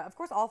Antigua. Of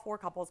course, all 4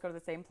 couples go to the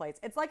same place.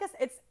 It's like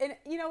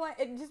you know what?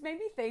 It just made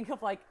me think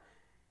of like,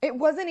 it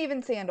wasn't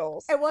even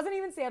Sandals. It wasn't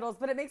even Sandals,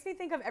 but it makes me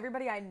think of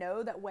everybody I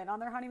know that went on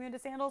their honeymoon to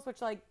Sandals,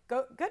 which like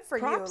good for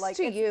Props you. Like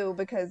to you,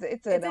 because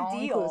it's an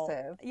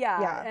all-inclusive.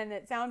 Yeah, and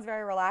it sounds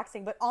very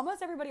relaxing. But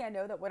almost everybody I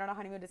know that went on a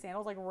honeymoon to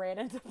Sandals like ran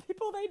into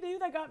people they knew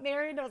that got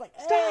married, and I was like,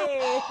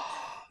 hey.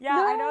 Yeah,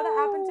 no. I know that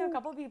happened to a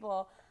couple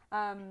people,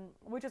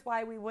 which is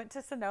why we went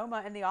to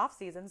Sonoma in the off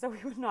season, so we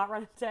would not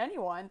run into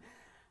anyone.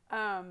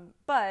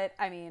 But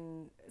I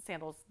mean,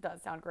 Sandals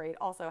does sound great.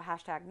 Also,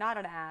 # not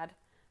an ad.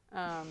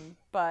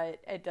 But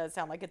it does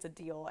sound like it's a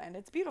deal, and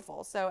it's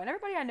beautiful. So, and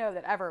everybody I know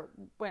that ever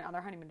went on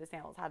their honeymoon to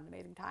Sandals had an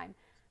amazing time.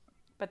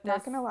 But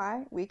not gonna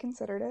lie, we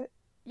considered it.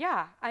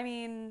 Yeah, I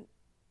mean,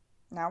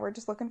 now we're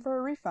just looking for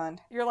a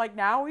refund. You're like,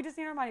 now we just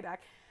need our money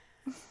back.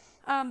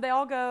 They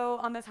all go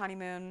on this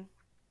honeymoon.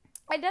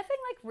 And nothing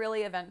like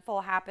really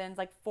eventful happens,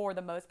 like for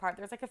the most part.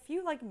 There's like a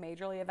few like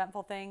majorly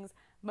eventful things,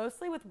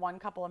 mostly with one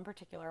couple in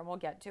particular, and we'll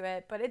get to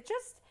it. But it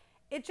just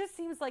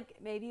seems like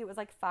maybe it was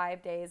like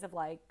 5 days of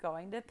like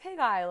going to Pig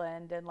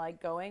Island and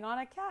like going on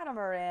a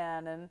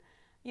catamaran and,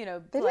 you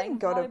know, they didn't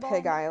go to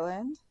Pig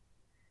Island.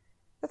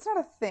 That's not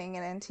a thing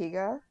in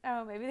Antigua.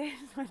 Oh, maybe they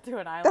just went to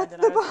an island.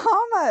 That's the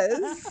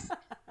Bahamas.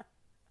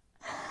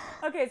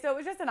 Okay, so it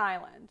was just an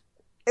island.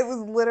 It was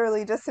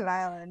literally just an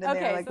island, and they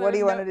were like, so "What do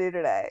you want to do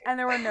today?" And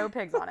there were no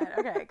pigs on it.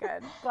 Okay,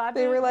 good. Glad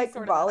they were like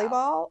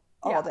volleyball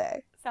all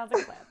day. Sounds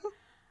like a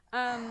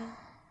plan.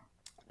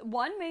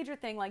 One major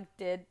thing like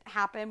did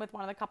happen with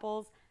one of the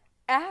couples.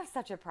 I have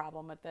such a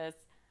problem with this.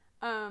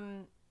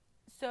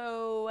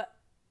 So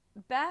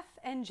Beth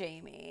and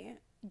Jamie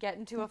get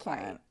into a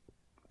fight.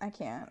 I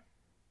can't.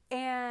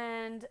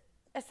 And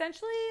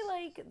essentially,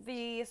 like,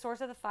 the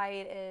source of the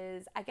fight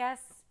is, I guess,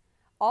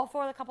 all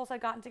 4 of the couples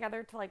had gotten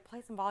together to like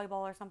play some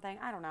volleyball or something.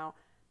 I don't know.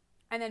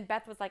 And then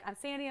Beth was like, I'm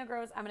standing in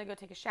gross. I'm going to go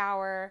take a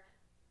shower.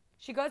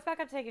 She goes back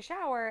up to take a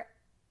shower.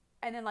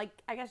 And then like,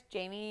 I guess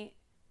Jamie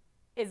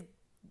is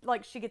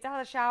like, she gets out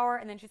of the shower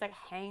and then she's like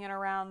hanging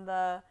around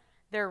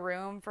their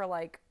room for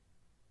like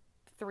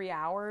 3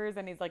 hours.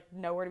 And he's like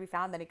nowhere to be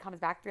found. Then he comes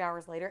back 3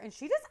 hours later and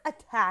she just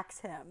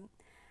attacks him.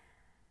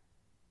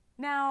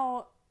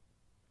 Now,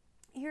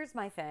 here's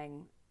my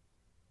thing.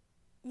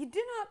 You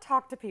do not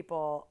talk to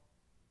people.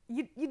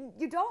 You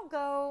don't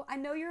go, I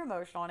know you're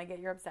emotional and I get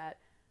you're upset.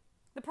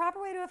 The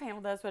proper way to have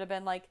handled this would have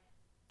been like,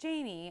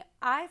 Jamie,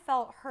 I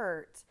felt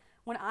hurt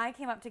when I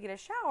came up to get a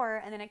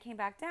shower and then I came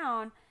back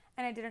down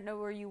and I didn't know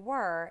where you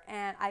were.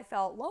 And I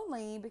felt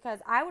lonely because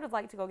I would have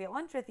liked to go get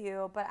lunch with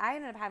you, but I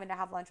ended up having to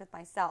have lunch with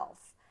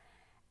myself.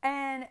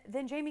 And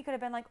then Jamie could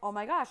have been like, oh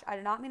my gosh, I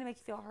did not mean to make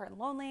you feel hurt and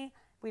lonely.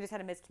 We just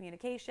had a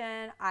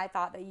miscommunication. I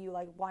thought that you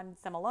like wanted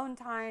some alone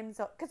time.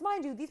 So, because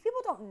mind you, these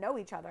people don't know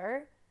each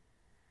other.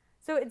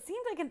 So it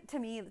seemed like to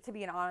me to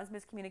be an honest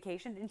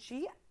miscommunication. And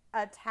she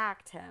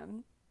attacked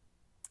him.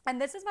 And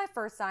this is my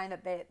first sign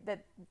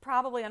that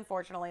probably,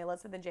 unfortunately,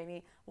 Elizabeth and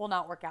Jamie will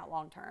not work out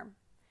long term.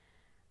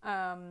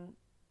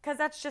 Because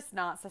that's just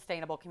not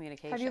sustainable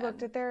communication. Have you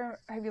looked at their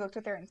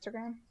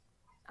Instagram?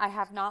 I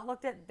have not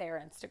looked at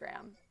their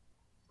Instagram.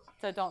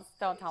 So don't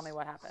tell me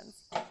what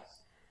happens.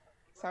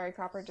 Sorry,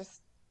 Copper, just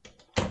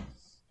had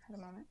a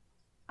moment.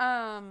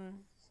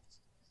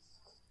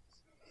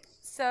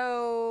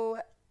 So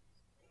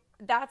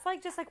that's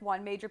like just like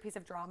one major piece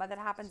of drama that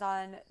happens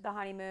on the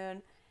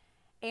honeymoon.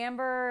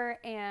 Amber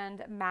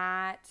and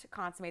Matt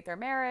consummate their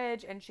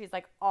marriage, and she's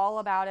like all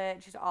about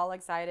it. She's all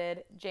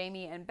excited.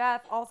 Jamie and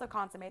Beth also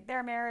consummate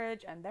their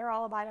marriage, and they're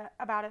all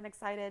about it and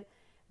excited.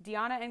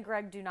 Deanna and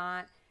Greg do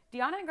not.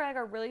 Deanna and Greg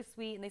are really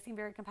sweet, and they seem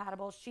very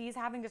compatible. She's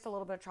having just a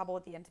little bit of trouble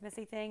with the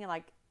intimacy thing and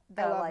like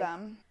the I love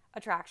them.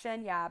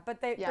 attraction,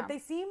 but they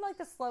seem like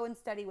the slow and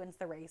steady wins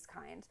the race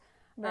kind.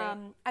 Right.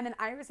 And then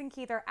Iris and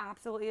Keith are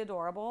absolutely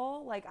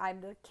adorable. Like I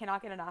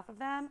cannot get enough of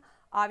them.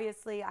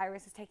 Obviously,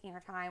 Iris is taking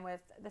her time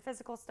with the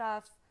physical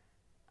stuff.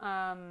 But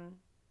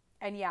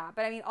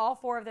I mean, all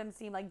four of them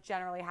seem like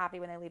generally happy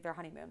when they leave their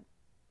honeymoon.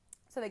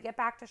 So they get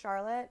back to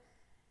Charlotte.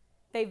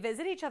 They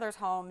visit each other's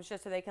homes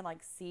just so they can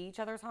like see each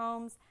other's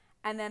homes.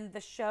 And then the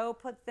show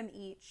puts them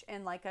each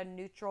in like a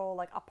neutral,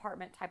 like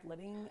apartment type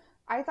living.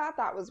 I thought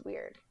that was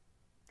weird.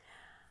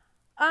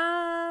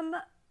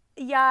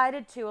 Yeah, I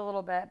did too a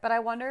little bit, but I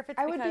wonder if it's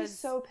because... I would be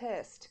so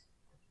pissed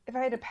if I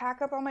had to pack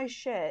up all my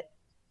shit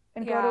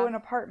and go to an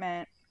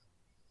apartment.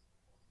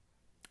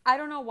 I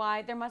don't know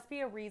why. There must be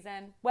a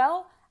reason.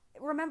 Well,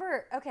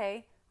 remember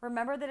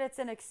that it's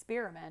an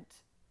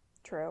experiment.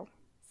 True.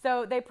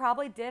 So they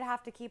probably did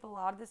have to keep a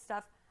lot of this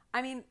stuff.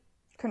 I mean,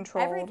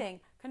 controlled. Everything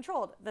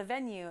controlled. The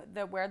venue,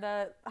 where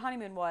the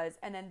honeymoon was,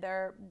 and then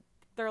their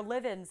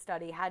live-in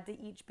study had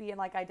to each be in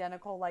like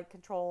identical like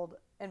controlled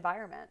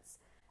environments.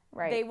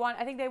 Right.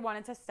 I think they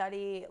wanted to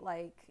study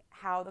like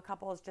how the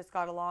couples just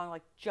got along,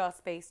 like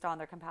just based on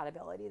their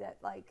compatibility. That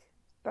like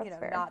That's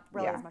fair. Not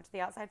really as much the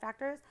outside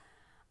factors.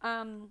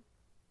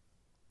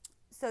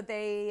 So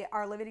they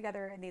are living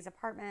together in these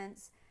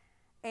apartments,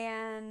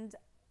 and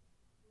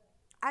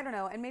I don't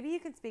know. And maybe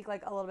you can speak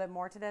like a little bit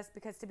more to this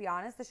because, to be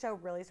honest, the show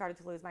really started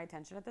to lose my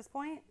attention at this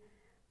point.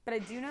 But I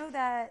do know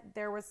that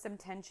there was some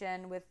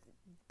tension with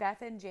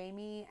Beth and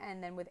Jamie,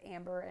 and then with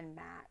Amber and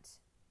Matt.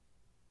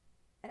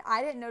 And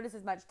I didn't notice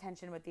as much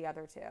tension with the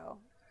other two.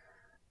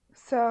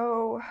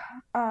 So,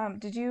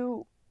 did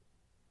you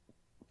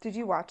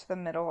watch the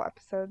middle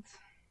episodes?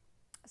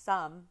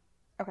 Some.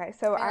 Okay,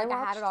 so I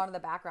had it on in the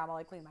background while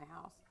I cleaned my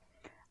house.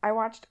 I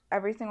watched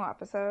every single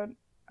episode,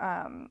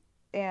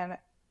 and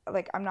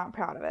like I'm not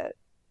proud of it.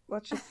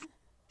 Let's just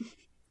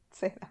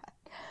say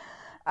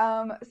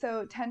that.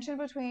 So tension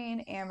between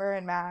Amber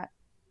and Matt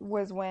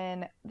was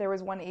when there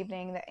was one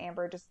evening that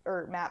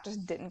Matt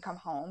just didn't come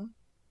home.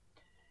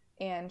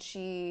 And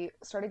she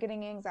started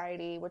getting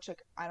anxiety, which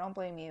like I don't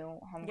blame you,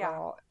 homegirl.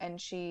 Yeah. And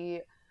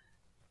she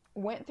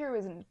went through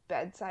his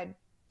bedside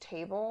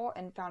table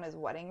and found his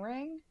wedding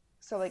ring.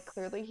 So like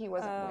clearly he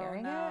wasn't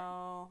wearing it.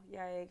 Oh no!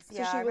 Yikes!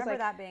 So I remember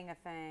that being a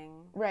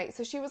thing. Right.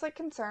 So she was like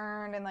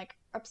concerned and like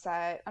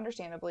upset,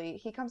 understandably.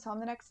 He comes home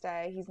the next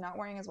day. He's not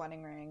wearing his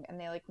wedding ring, and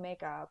they like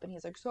make up. And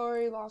he's like,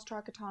 "Sorry, lost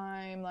track of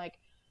time. Like,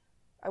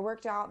 I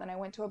worked out, then I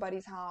went to a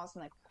buddy's house,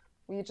 and like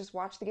we just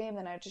watched the game.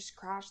 Then I just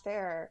crashed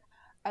there,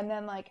 and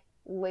then like."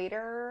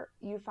 Later,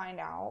 you find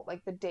out,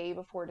 like, the day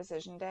before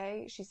decision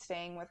day, she's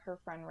staying with her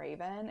friend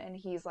Raven, and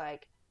he's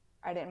like,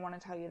 I didn't want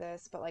to tell you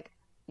this, but, like,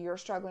 you're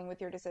struggling with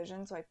your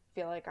decision, so I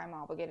feel like I'm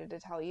obligated to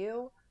tell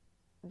you.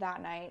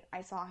 That night,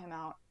 I saw him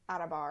out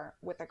at a bar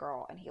with a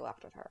girl, and he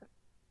left with her.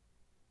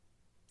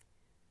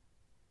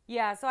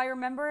 Yeah, so I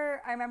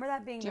remember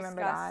that being discussed. Do you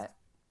remember that?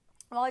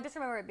 Well, I just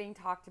remember it being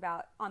talked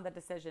about on the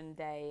decision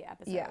day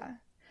episode. Yeah.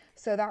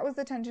 So that was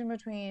the tension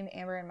between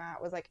Amber and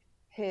Matt, was, like,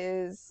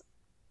 his...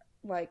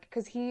 like,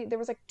 because there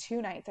was like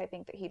 2 nights I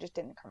think that he just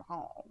didn't come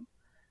home,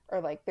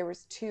 or like there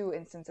was 2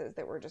 instances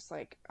that were just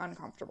like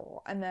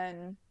uncomfortable. And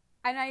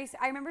I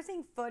remember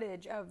seeing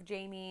footage of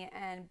Jamie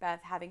and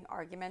Beth having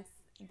arguments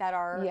that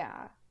are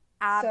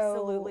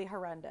absolutely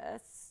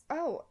horrendous.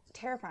 Oh,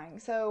 terrifying.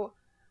 So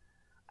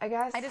I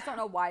guess I just don't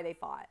know why they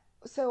fought.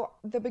 So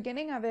the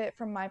beginning of it,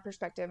 from my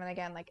perspective, and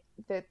again, like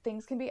the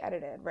things can be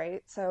edited,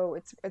 right? So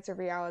it's a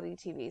reality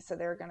TV, so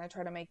they're gonna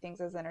try to make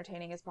things as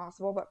entertaining as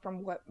possible. But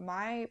from what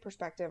my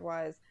perspective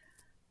was,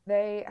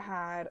 they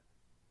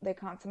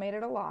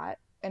consummated a lot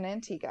in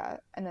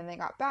Antigua, and then they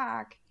got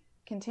back,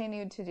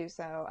 continued to do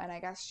so, and I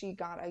guess she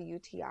got a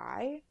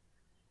UTI,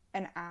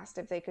 and asked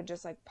if they could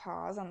just like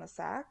pause on the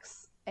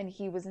sex, and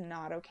he was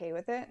not okay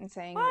with it, and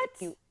saying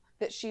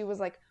that she was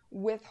like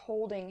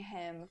withholding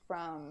him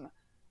from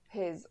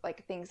his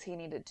like things he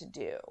needed to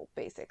do,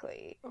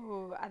 basically.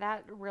 Ooh,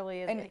 that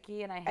really is And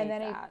icky, and I and hate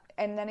then he that.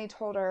 and then he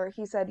told her,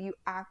 he said, "You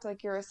act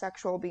like you're a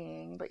sexual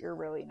being, but you're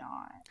really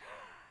not."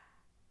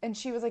 And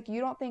she was like,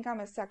 "You don't think I'm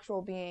a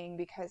sexual being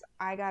because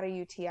I got a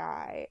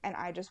UTI and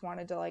I just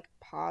wanted to like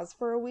pause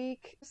for a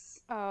week."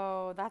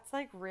 Oh, that's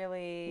like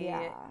really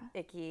Yeah.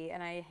 icky,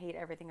 and I hate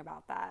everything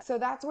about that. So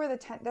that's where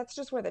that's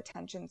just where the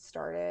tension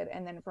started,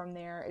 and then from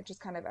there it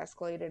just kind of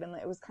escalated, and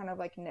it was kind of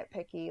like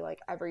nitpicky, like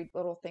every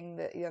little thing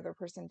that the other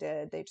person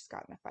did, they just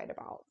got in a fight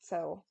about.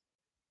 So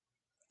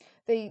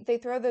they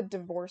throw the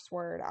divorce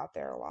word out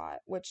there a lot,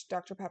 which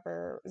Dr.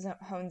 Pepper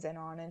hones in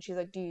on, and she's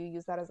like, "Do you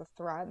use that as a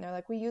threat?" And they're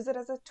like, "We use it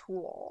as a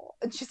tool."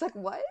 And she's like,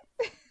 "What?"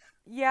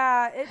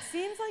 Yeah, it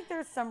seems like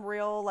there's some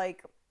real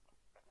like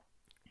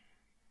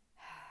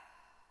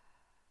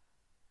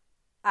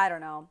I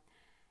don't know.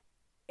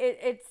 It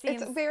It's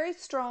seems very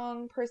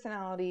strong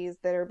personalities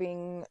that are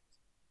being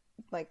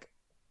like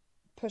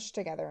pushed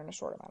together in a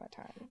short amount of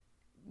time.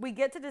 we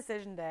get to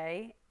decision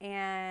day,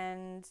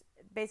 and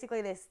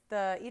basically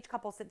the each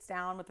couple sits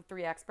down with the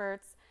three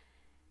experts,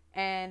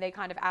 and they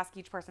kind of ask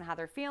each person how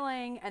they're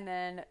feeling, and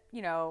then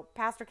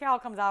Pastor Cal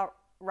comes out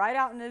right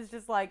out and is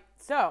just like,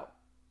 so,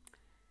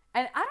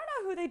 and I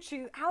don't know who they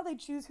choose, how they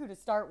choose who to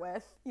start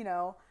with,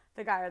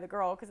 the guy or the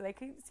girl, because they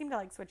seem to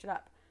like switch it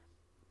up.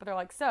 But they're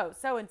like, so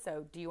and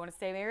so, do you want to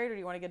stay married or do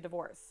you want to get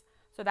divorced?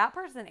 So that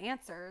person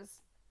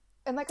answers,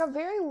 And like a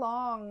very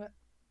long,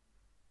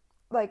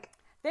 like,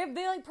 they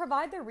like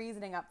provide their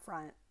reasoning up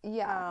front.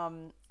 yeah.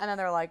 And then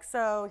they're like,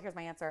 so here's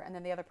my answer. And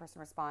then the other person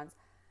responds.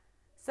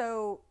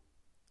 So,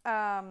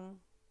 um,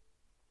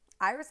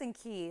 Iris and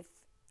Keith,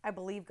 I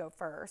believe, go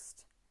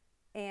first.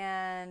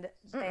 And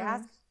they Mm-mm.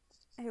 ask,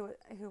 who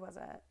was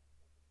it?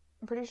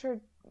 I'm pretty sure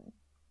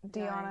Deanna and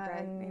Deanna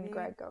Greg, and maybe?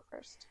 Greg go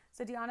first.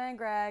 So Deanna and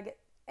Greg,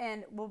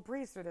 and we'll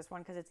breeze through this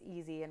one because it's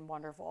easy and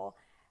wonderful.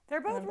 They're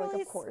And both I'm like,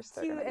 really of course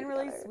they're cute gonna be and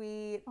really together.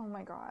 sweet. Oh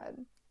my god.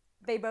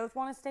 They both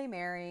want to stay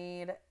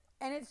married.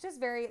 And it's just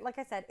very, like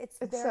I said, It's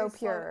very so slow.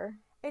 pure.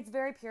 It's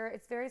very pure.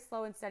 It's very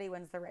slow and steady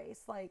wins the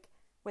race. Like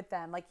with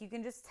them, like you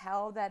can just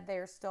tell that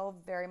they're still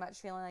very much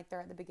feeling like they're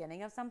at the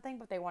beginning of something,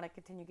 but they want to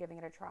continue giving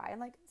it a try. And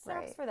like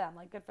snaps Right. for them,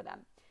 like good for them.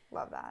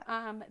 Love that.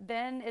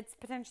 Then it's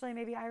potentially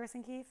maybe Iris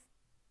and Keith.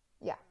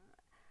 Yeah.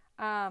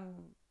 Um,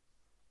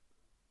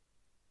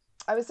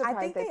 I was I surprised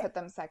think they they, put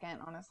them second,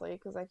 honestly,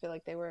 because I feel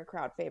like they were a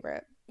crowd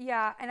favorite.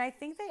 yeah, and I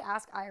think they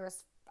ask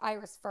Iris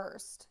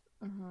first,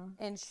 Mm-hmm.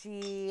 and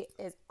she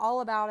is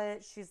all about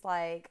it. She's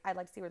like, I'd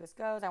like to see where this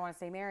goes. I want to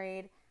stay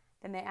married.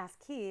 Then they ask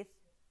Keith,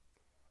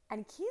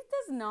 and Keith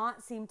does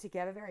not seem to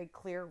give a very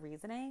clear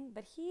reasoning,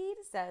 but he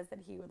says that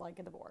he would like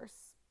a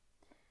divorce.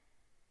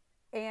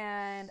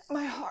 And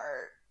My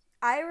heart.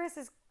 Iris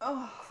is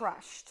Oh.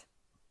 crushed.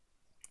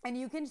 And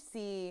you can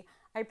see,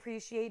 I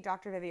appreciate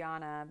Dr.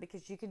 Viviana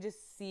because you can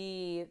just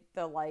see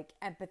the like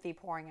empathy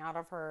pouring out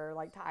of her,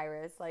 like to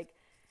Iris. Like,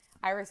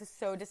 Iris is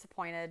so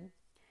disappointed.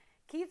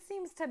 Keith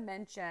seems to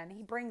mention,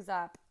 he brings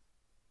up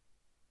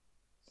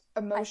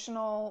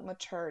Emotional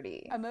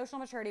maturity. emotional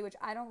maturity, which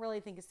I don't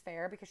really think is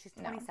fair because she's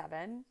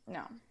 27.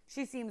 No.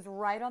 She seems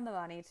right on the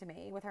money to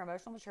me with her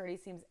emotional maturity.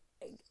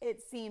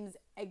 It seems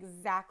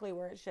exactly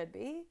where it should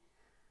be.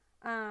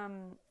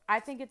 I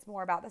think it's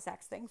more about the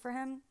sex thing for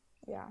him,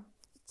 Yeah.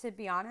 to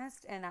be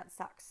honest, and that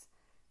sucks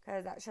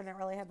because that shouldn't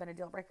really have been a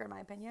deal breaker in my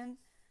opinion.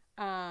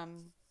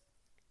 Then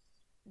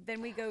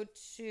we go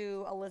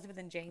to Elizabeth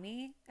and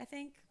Jamie, I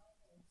think.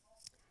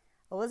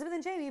 Elizabeth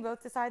and Jamie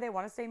both decide they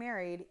want to stay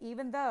married,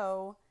 even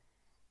though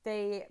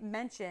they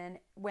mention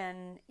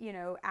when,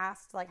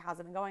 asked, like, how's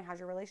it been going? How's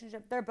your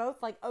relationship? They're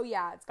both like, oh,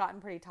 yeah, it's gotten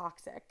pretty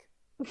toxic.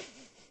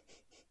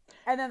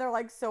 And then they're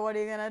like, so what are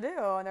you going to do?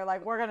 And they're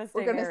like, we're going to stay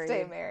married. We're gonna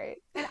stay married.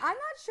 And I'm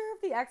not sure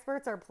if the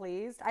experts are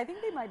pleased. I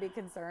think they might be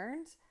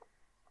concerned.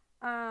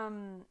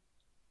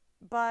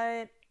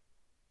 But,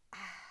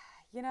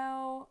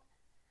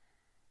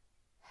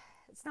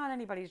 it's not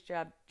anybody's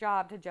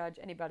job to judge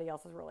anybody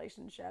else's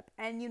relationship.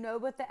 And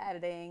with the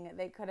editing,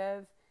 they could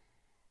have,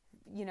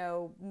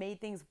 made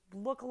things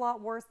look a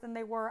lot worse than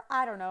they were.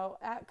 I don't know.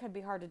 That could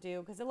be hard to do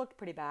because it looked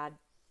pretty bad.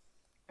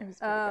 It was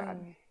pretty bad.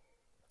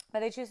 But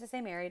they choose to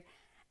stay married.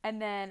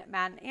 And then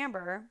Matt and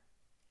Amber.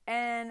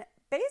 And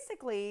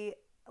basically,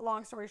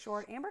 long story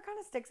short, Amber kind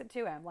of sticks it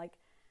to him. Like,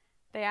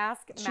 they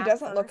ask Matt She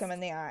doesn't first. look him in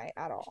the eye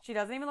at all. She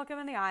doesn't even look him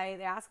in the eye.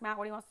 They ask Matt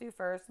what he wants to do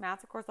first.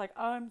 Matt's, of course, like,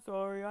 I'm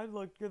sorry. I'd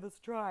like to give this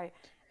a try.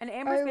 And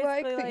Amber's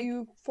basically like,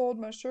 you fold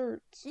my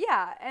shirts.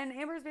 yeah. And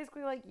Amber's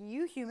basically like,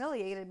 you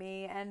humiliated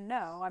me. And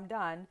no, I'm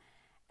done.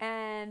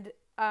 And,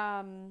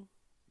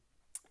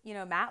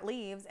 Matt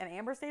leaves and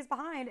Amber stays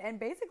behind. And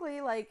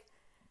basically, like,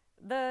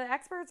 the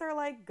experts are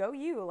like, go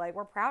you. Like,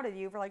 we're proud of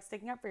you for, like,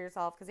 sticking up for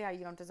yourself because, yeah,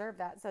 you don't deserve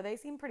that. So they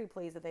seem pretty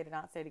pleased that they did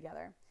not stay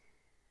together.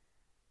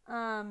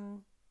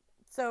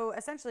 So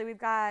essentially we've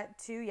got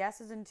 2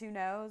 yeses and 2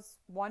 nos.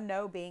 1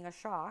 no being a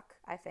shock,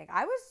 I think.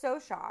 I was so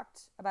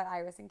shocked about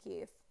Iris and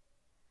Keith.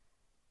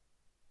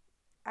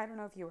 I don't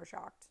know if you were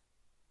shocked.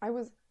 I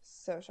was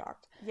so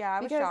shocked. Yeah, I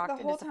was shocked and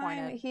disappointed. Because the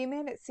whole time he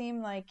made it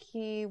seem like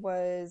he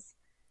was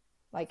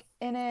like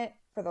in it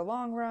for the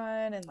long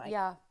run and like,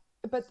 Yeah.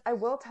 but I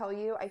will tell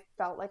you, I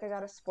felt like I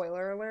got a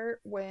spoiler alert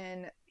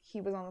when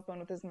he was on the phone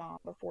with his mom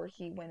before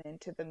he went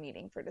into the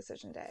meeting for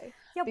decision day,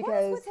 Yeah, what is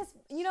because with his,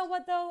 you know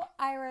what though,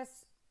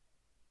 Iris,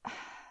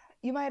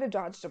 you might have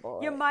dodged a you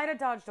bullet. might have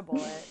dodged a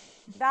bullet.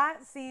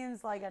 That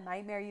seems like a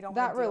nightmare you don't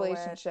want That to deal with.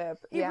 relationship,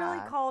 He really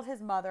yeah. called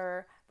his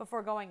mother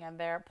before going in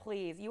there.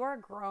 Please, you are a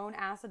grown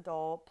ass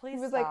adult. He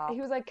Please was like,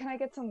 stop. can I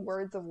get some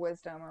words of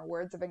wisdom or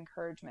words of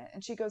encouragement?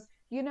 And she goes,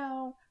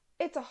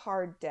 it's a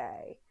hard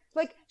day.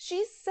 Like,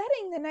 she's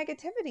setting the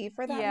negativity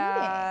for that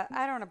Yeah,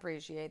 meeting. I don't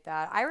appreciate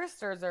that. Iris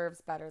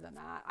deserves better than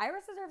that.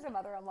 Iris deserves a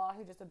mother-in-law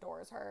who just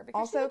adores her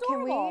because she's Also,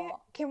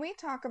 adorable. can we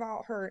talk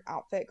about her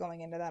outfit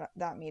going into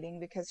that meeting,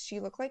 because she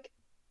looked like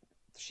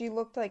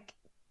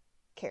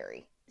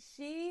Carrie.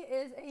 She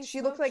is a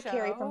She looked smoke like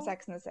Carrie from show.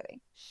 Sex and the City.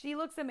 She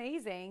looks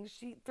amazing.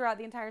 She throughout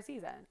the entire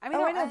season. I mean,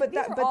 Oh, I know, but these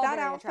are but all that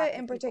very outfit in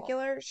attractive people.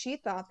 particular, she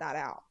thought that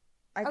out.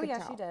 I Oh could yeah,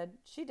 she tell. did.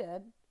 She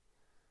did.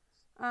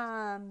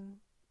 Um,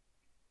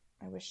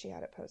 I wish she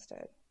had it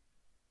posted.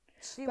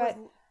 she was. But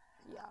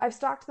Yeah. I've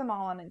stalked them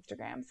all on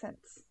Instagram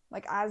since,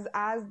 like, as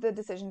the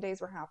decision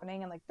days were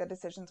happening and like the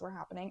decisions were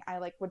happening, I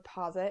like would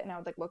pause it and I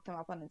would like look them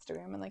up on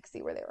Instagram and like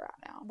see where they were at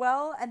now.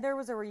 Well, and there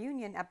was a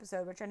reunion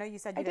episode, which I know you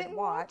said I you didn't didn't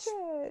watch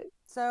watch. it.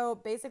 So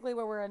basically,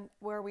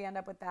 where we end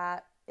up with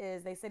that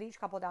is they sit each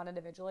couple down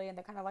individually, and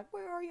they're kind of like,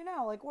 "Where are you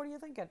now? Like, what are you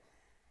thinking?"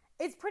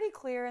 It's pretty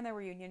clear in the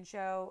reunion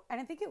show,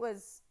 and I think it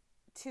was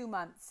 2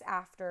 months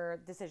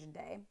after decision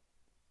day,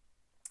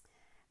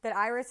 that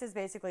Iris is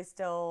basically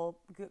still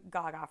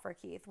gaga for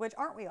Keith, which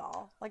aren't we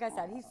all? Like I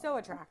said, he's so Aww.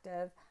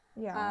 attractive.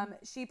 Yeah.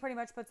 She pretty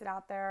much puts it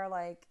out there,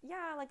 like,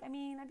 yeah, like I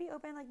mean, I'd be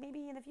open, like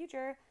maybe in the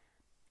future.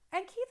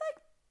 And Keith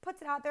like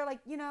puts it out there, like,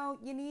 you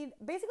need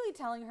basically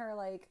telling her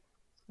like,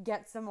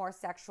 get some more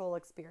sexual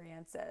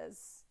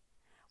experiences,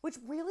 which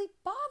really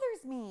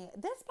bothers me.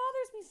 This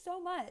bothers me so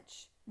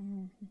much.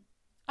 Mm-hmm.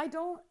 I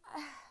don't.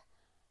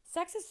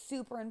 Sex is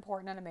super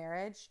important in a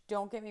marriage.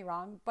 Don't get me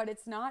wrong, but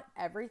it's not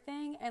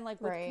everything. And like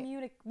Right.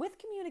 with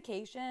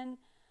communication,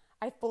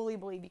 I fully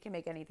believe you can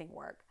make anything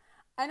work.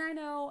 And I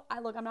know,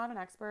 I'm not an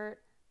expert.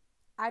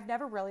 I've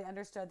never really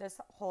understood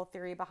this whole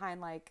theory behind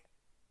like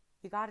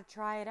you got to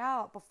try it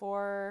out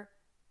before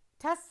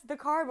test the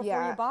car before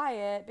you Yeah. buy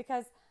it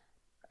because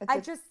It's I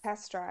a just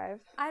test drive.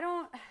 I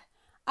don't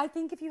I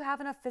think if you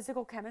have enough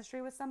physical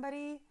chemistry with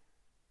somebody,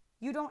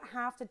 you don't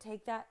have to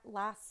take that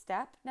last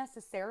step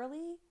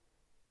necessarily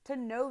to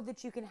know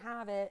that you can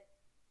have it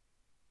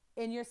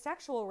in your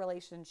sexual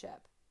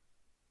relationship.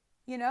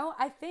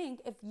 I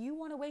think if you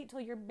want to wait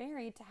till you're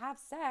married to have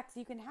sex,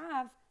 you can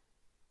have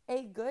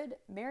a good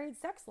married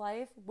sex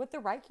life with the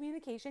right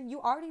communication.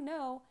 You already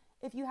know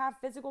if you have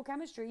physical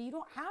chemistry, you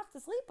don't have to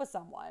sleep with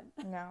someone.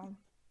 No.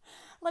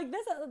 Like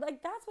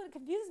that's what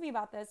confuses me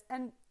about this.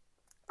 And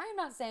I'm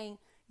not saying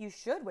you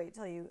should wait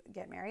till you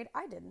get married.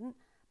 I didn't.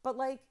 But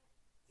like,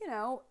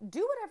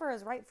 do whatever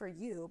is right for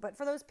you. But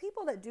for those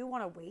people that do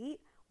want to wait,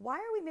 why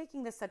are we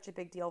making this such a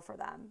big deal for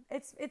them?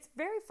 It's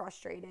very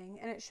frustrating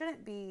and it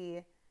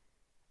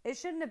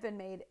shouldn't have been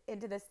made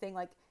into this thing.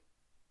 Like,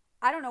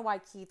 I don't know why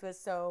Keith was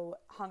so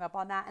hung up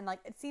on that. And like,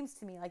 it seems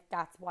to me like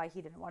that's why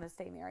he didn't want to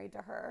stay married to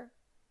her.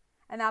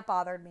 And that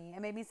bothered me.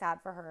 It made me sad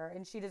for her.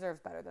 And she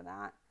deserves better than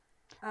that.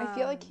 I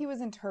feel like Um, he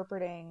was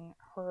interpreting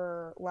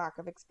her lack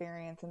of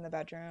experience in the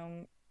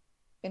bedroom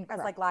as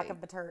like lack incorrectly.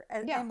 of mature.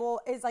 Yeah. And well,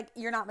 it's like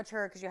you're not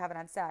mature because you haven't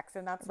had sex.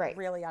 And that's Right.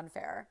 really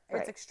unfair. It's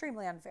Right.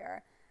 extremely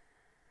unfair.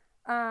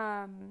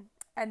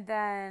 And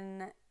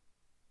then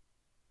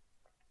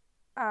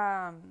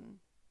um,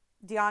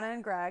 Deanna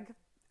and Greg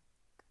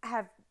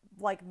have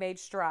like made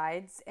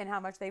strides in how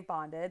much they've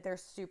bonded. They're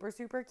super,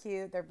 super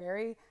cute. They're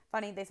very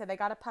funny. They said they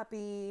got a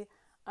puppy.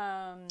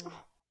 Um,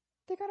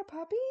 They got a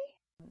puppy?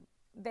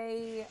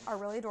 they are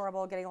really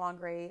adorable, getting along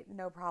great.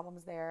 No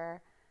problems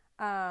there.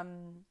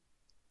 Um,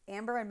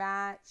 Amber and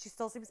Matt, she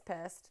still seems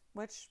pissed,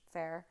 which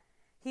fair.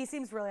 He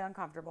seems really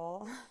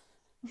uncomfortable.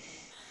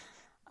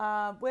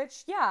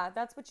 Which, yeah,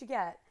 that's what you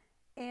get.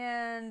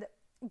 And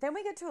then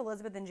we get to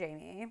Elizabeth and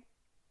Jamie.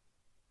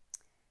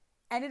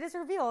 And it is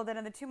revealed that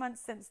in the 2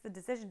 months since the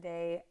decision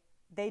day,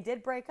 they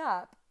did break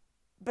up,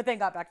 but then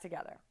got back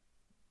together.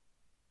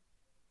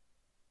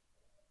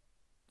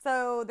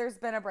 So there's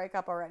been a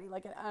breakup already,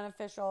 like an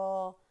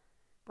unofficial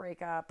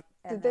breakup,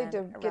 Did and they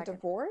then get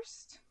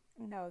divorced?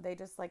 no, they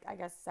just like I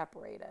guess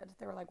separated.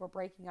 They were like, we're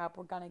breaking up,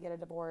 we're gonna get a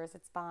divorce,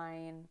 it's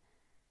fine.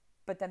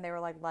 But then they were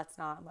like, let's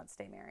not, let's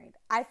stay married.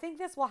 I think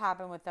this will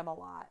happen with them a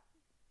lot.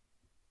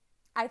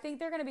 I think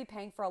they're gonna be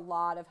paying for a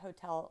lot of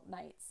hotel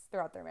nights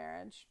throughout their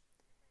marriage.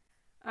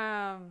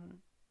 Um,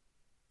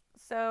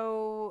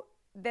 so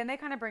then they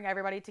kind of bring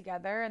everybody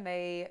together and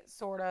they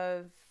sort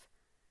of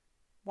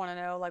want to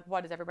know like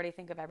what does everybody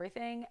think of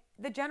everything.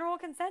 The general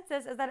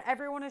consensus is that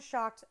everyone is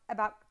shocked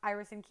about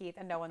Iris and Keith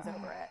and no one's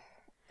over it.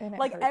 And it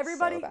Like hurts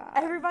so bad.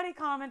 everybody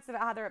comments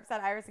about how they're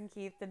upset Iris and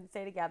Keith didn't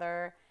stay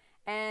together,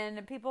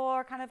 and people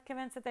are kind of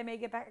convinced that they may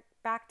get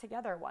back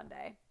together one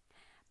day.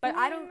 But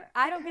I don't get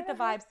kind the of hope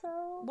vibe.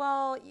 so.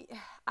 Well,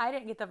 I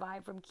didn't get the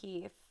vibe from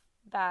Keith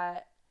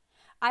that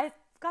I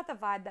got the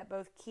vibe that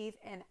both Keith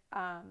and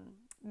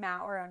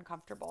Matt were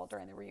uncomfortable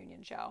during the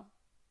reunion show.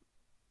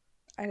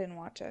 I didn't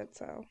watch it,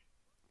 so.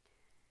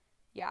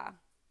 Yeah.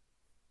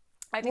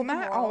 I think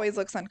Matt always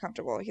looks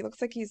uncomfortable. He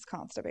looks like he's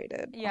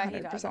constipated 100% he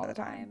does all of the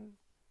time.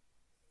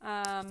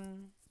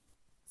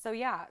 So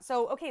yeah.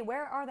 So okay,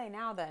 where are they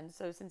now then?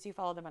 So since you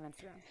followed them on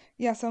Instagram.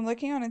 Yeah, so I'm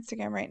looking on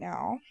Instagram right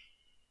now.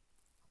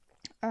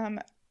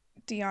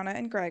 Deanna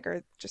and Greg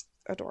are just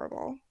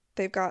adorable.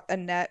 They've got a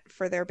net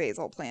for their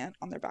basil plant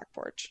on their back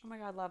porch. Oh my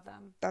God, love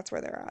them. That's where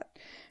they're at.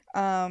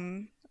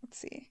 Let's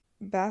see.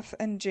 Beth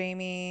and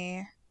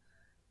Jamie,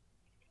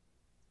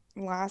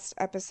 last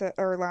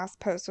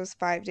post was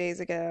 5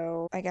 days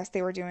ago. I guess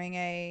they were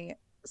doing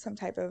some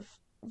type of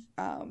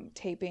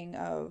taping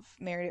of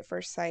Married at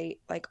First Sight.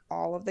 Like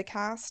all of the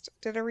cast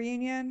did a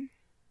reunion.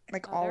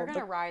 Like all they're of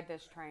gonna ride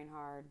this train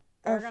hard.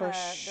 for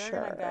They're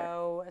gonna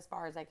go as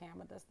far as they can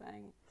with this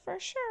thing. For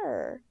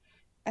sure.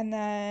 And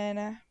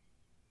then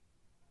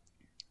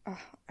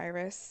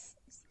Iris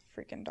is a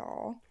freaking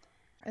doll.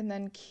 And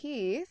then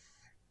Keith.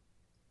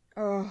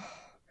 Oh,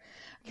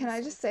 can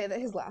I just say that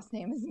his last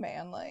name is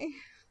Manley?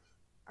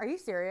 Are you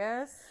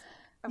serious?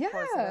 Of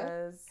course it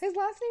is. His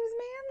last name is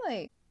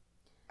Manley.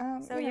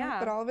 So yeah,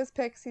 but all of his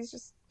pics, he's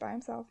just by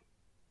himself.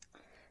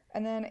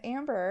 And then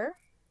Amber,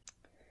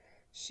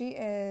 she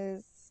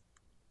is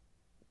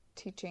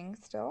teaching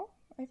still,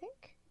 I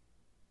think.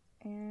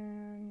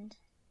 And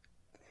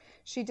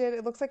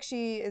it looks like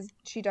she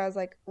does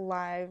like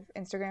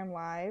Instagram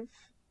live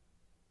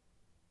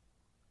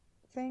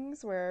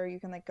things where you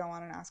can like go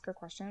on and ask her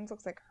questions.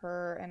 Looks like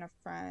her and a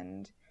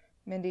friend,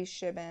 Mindy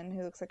Shibin,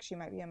 who looks like she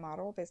might be a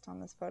model based on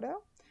this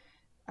photo,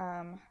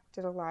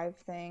 did a live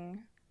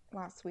thing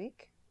last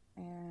week.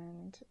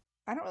 And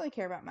I don't really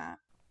care about Matt,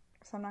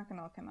 so I'm not going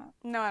to look him up.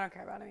 No, I don't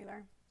care about him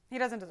either. He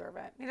doesn't deserve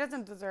it. He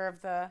doesn't deserve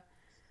the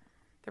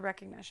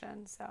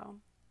recognition. So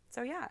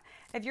yeah,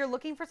 if you're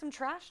looking for some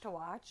trash to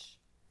watch,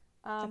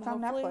 it's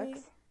on Netflix.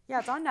 Yeah,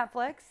 it's on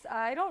Netflix.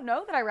 I don't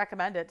know that I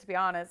recommend it, to be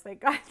honest.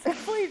 Like, it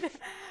honestly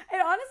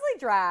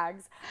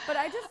drags. But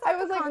I just I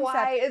was like,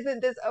 why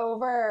isn't this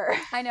over?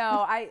 I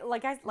know.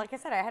 Like I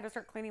said, I had to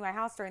start cleaning my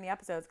house during the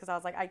episodes because I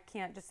was like, I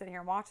can't just sit here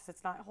and watch this.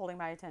 It's not holding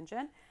my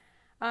attention.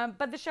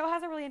 But the show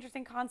has a really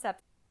interesting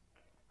concept.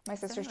 My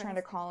sister's trying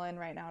to call in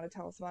right now to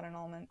tell us about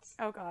annulments.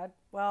 Oh, God.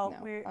 Well, no,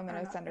 I'm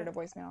going to send her to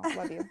voicemail.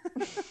 Love you.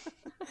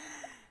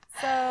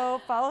 So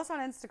follow us on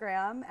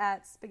Instagram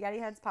at Spaghetti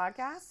Heads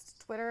Podcast,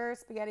 Twitter,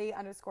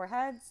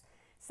 spaghetti_heads.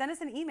 Send us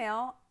an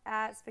email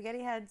at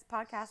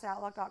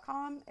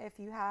spaghettiheadspodcast@outlook.com if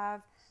you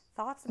have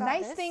thoughts about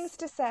nice things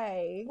to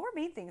say. Or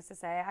mean things to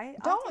say.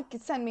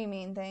 Don't send me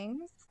mean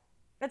things.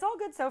 It's all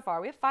good so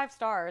far. We have 5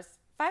 stars.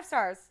 5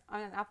 stars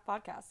on an Apple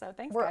podcast. So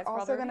thanks, guys. We're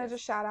also going to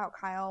just shout out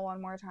Kyle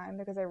one more time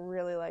because I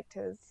really liked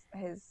his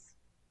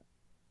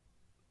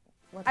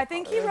I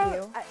think he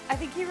wrote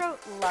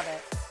love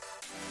it.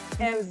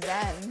 No,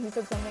 zen. He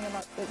said something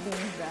about it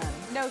being zen.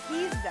 No,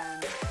 he's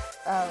zen.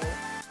 Oh.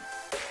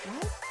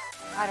 What?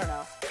 I don't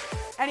know.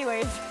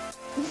 Anyways.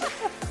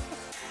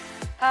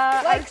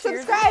 Like,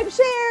 subscribe,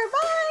 share.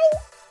 Bye.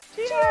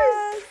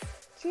 Cheers.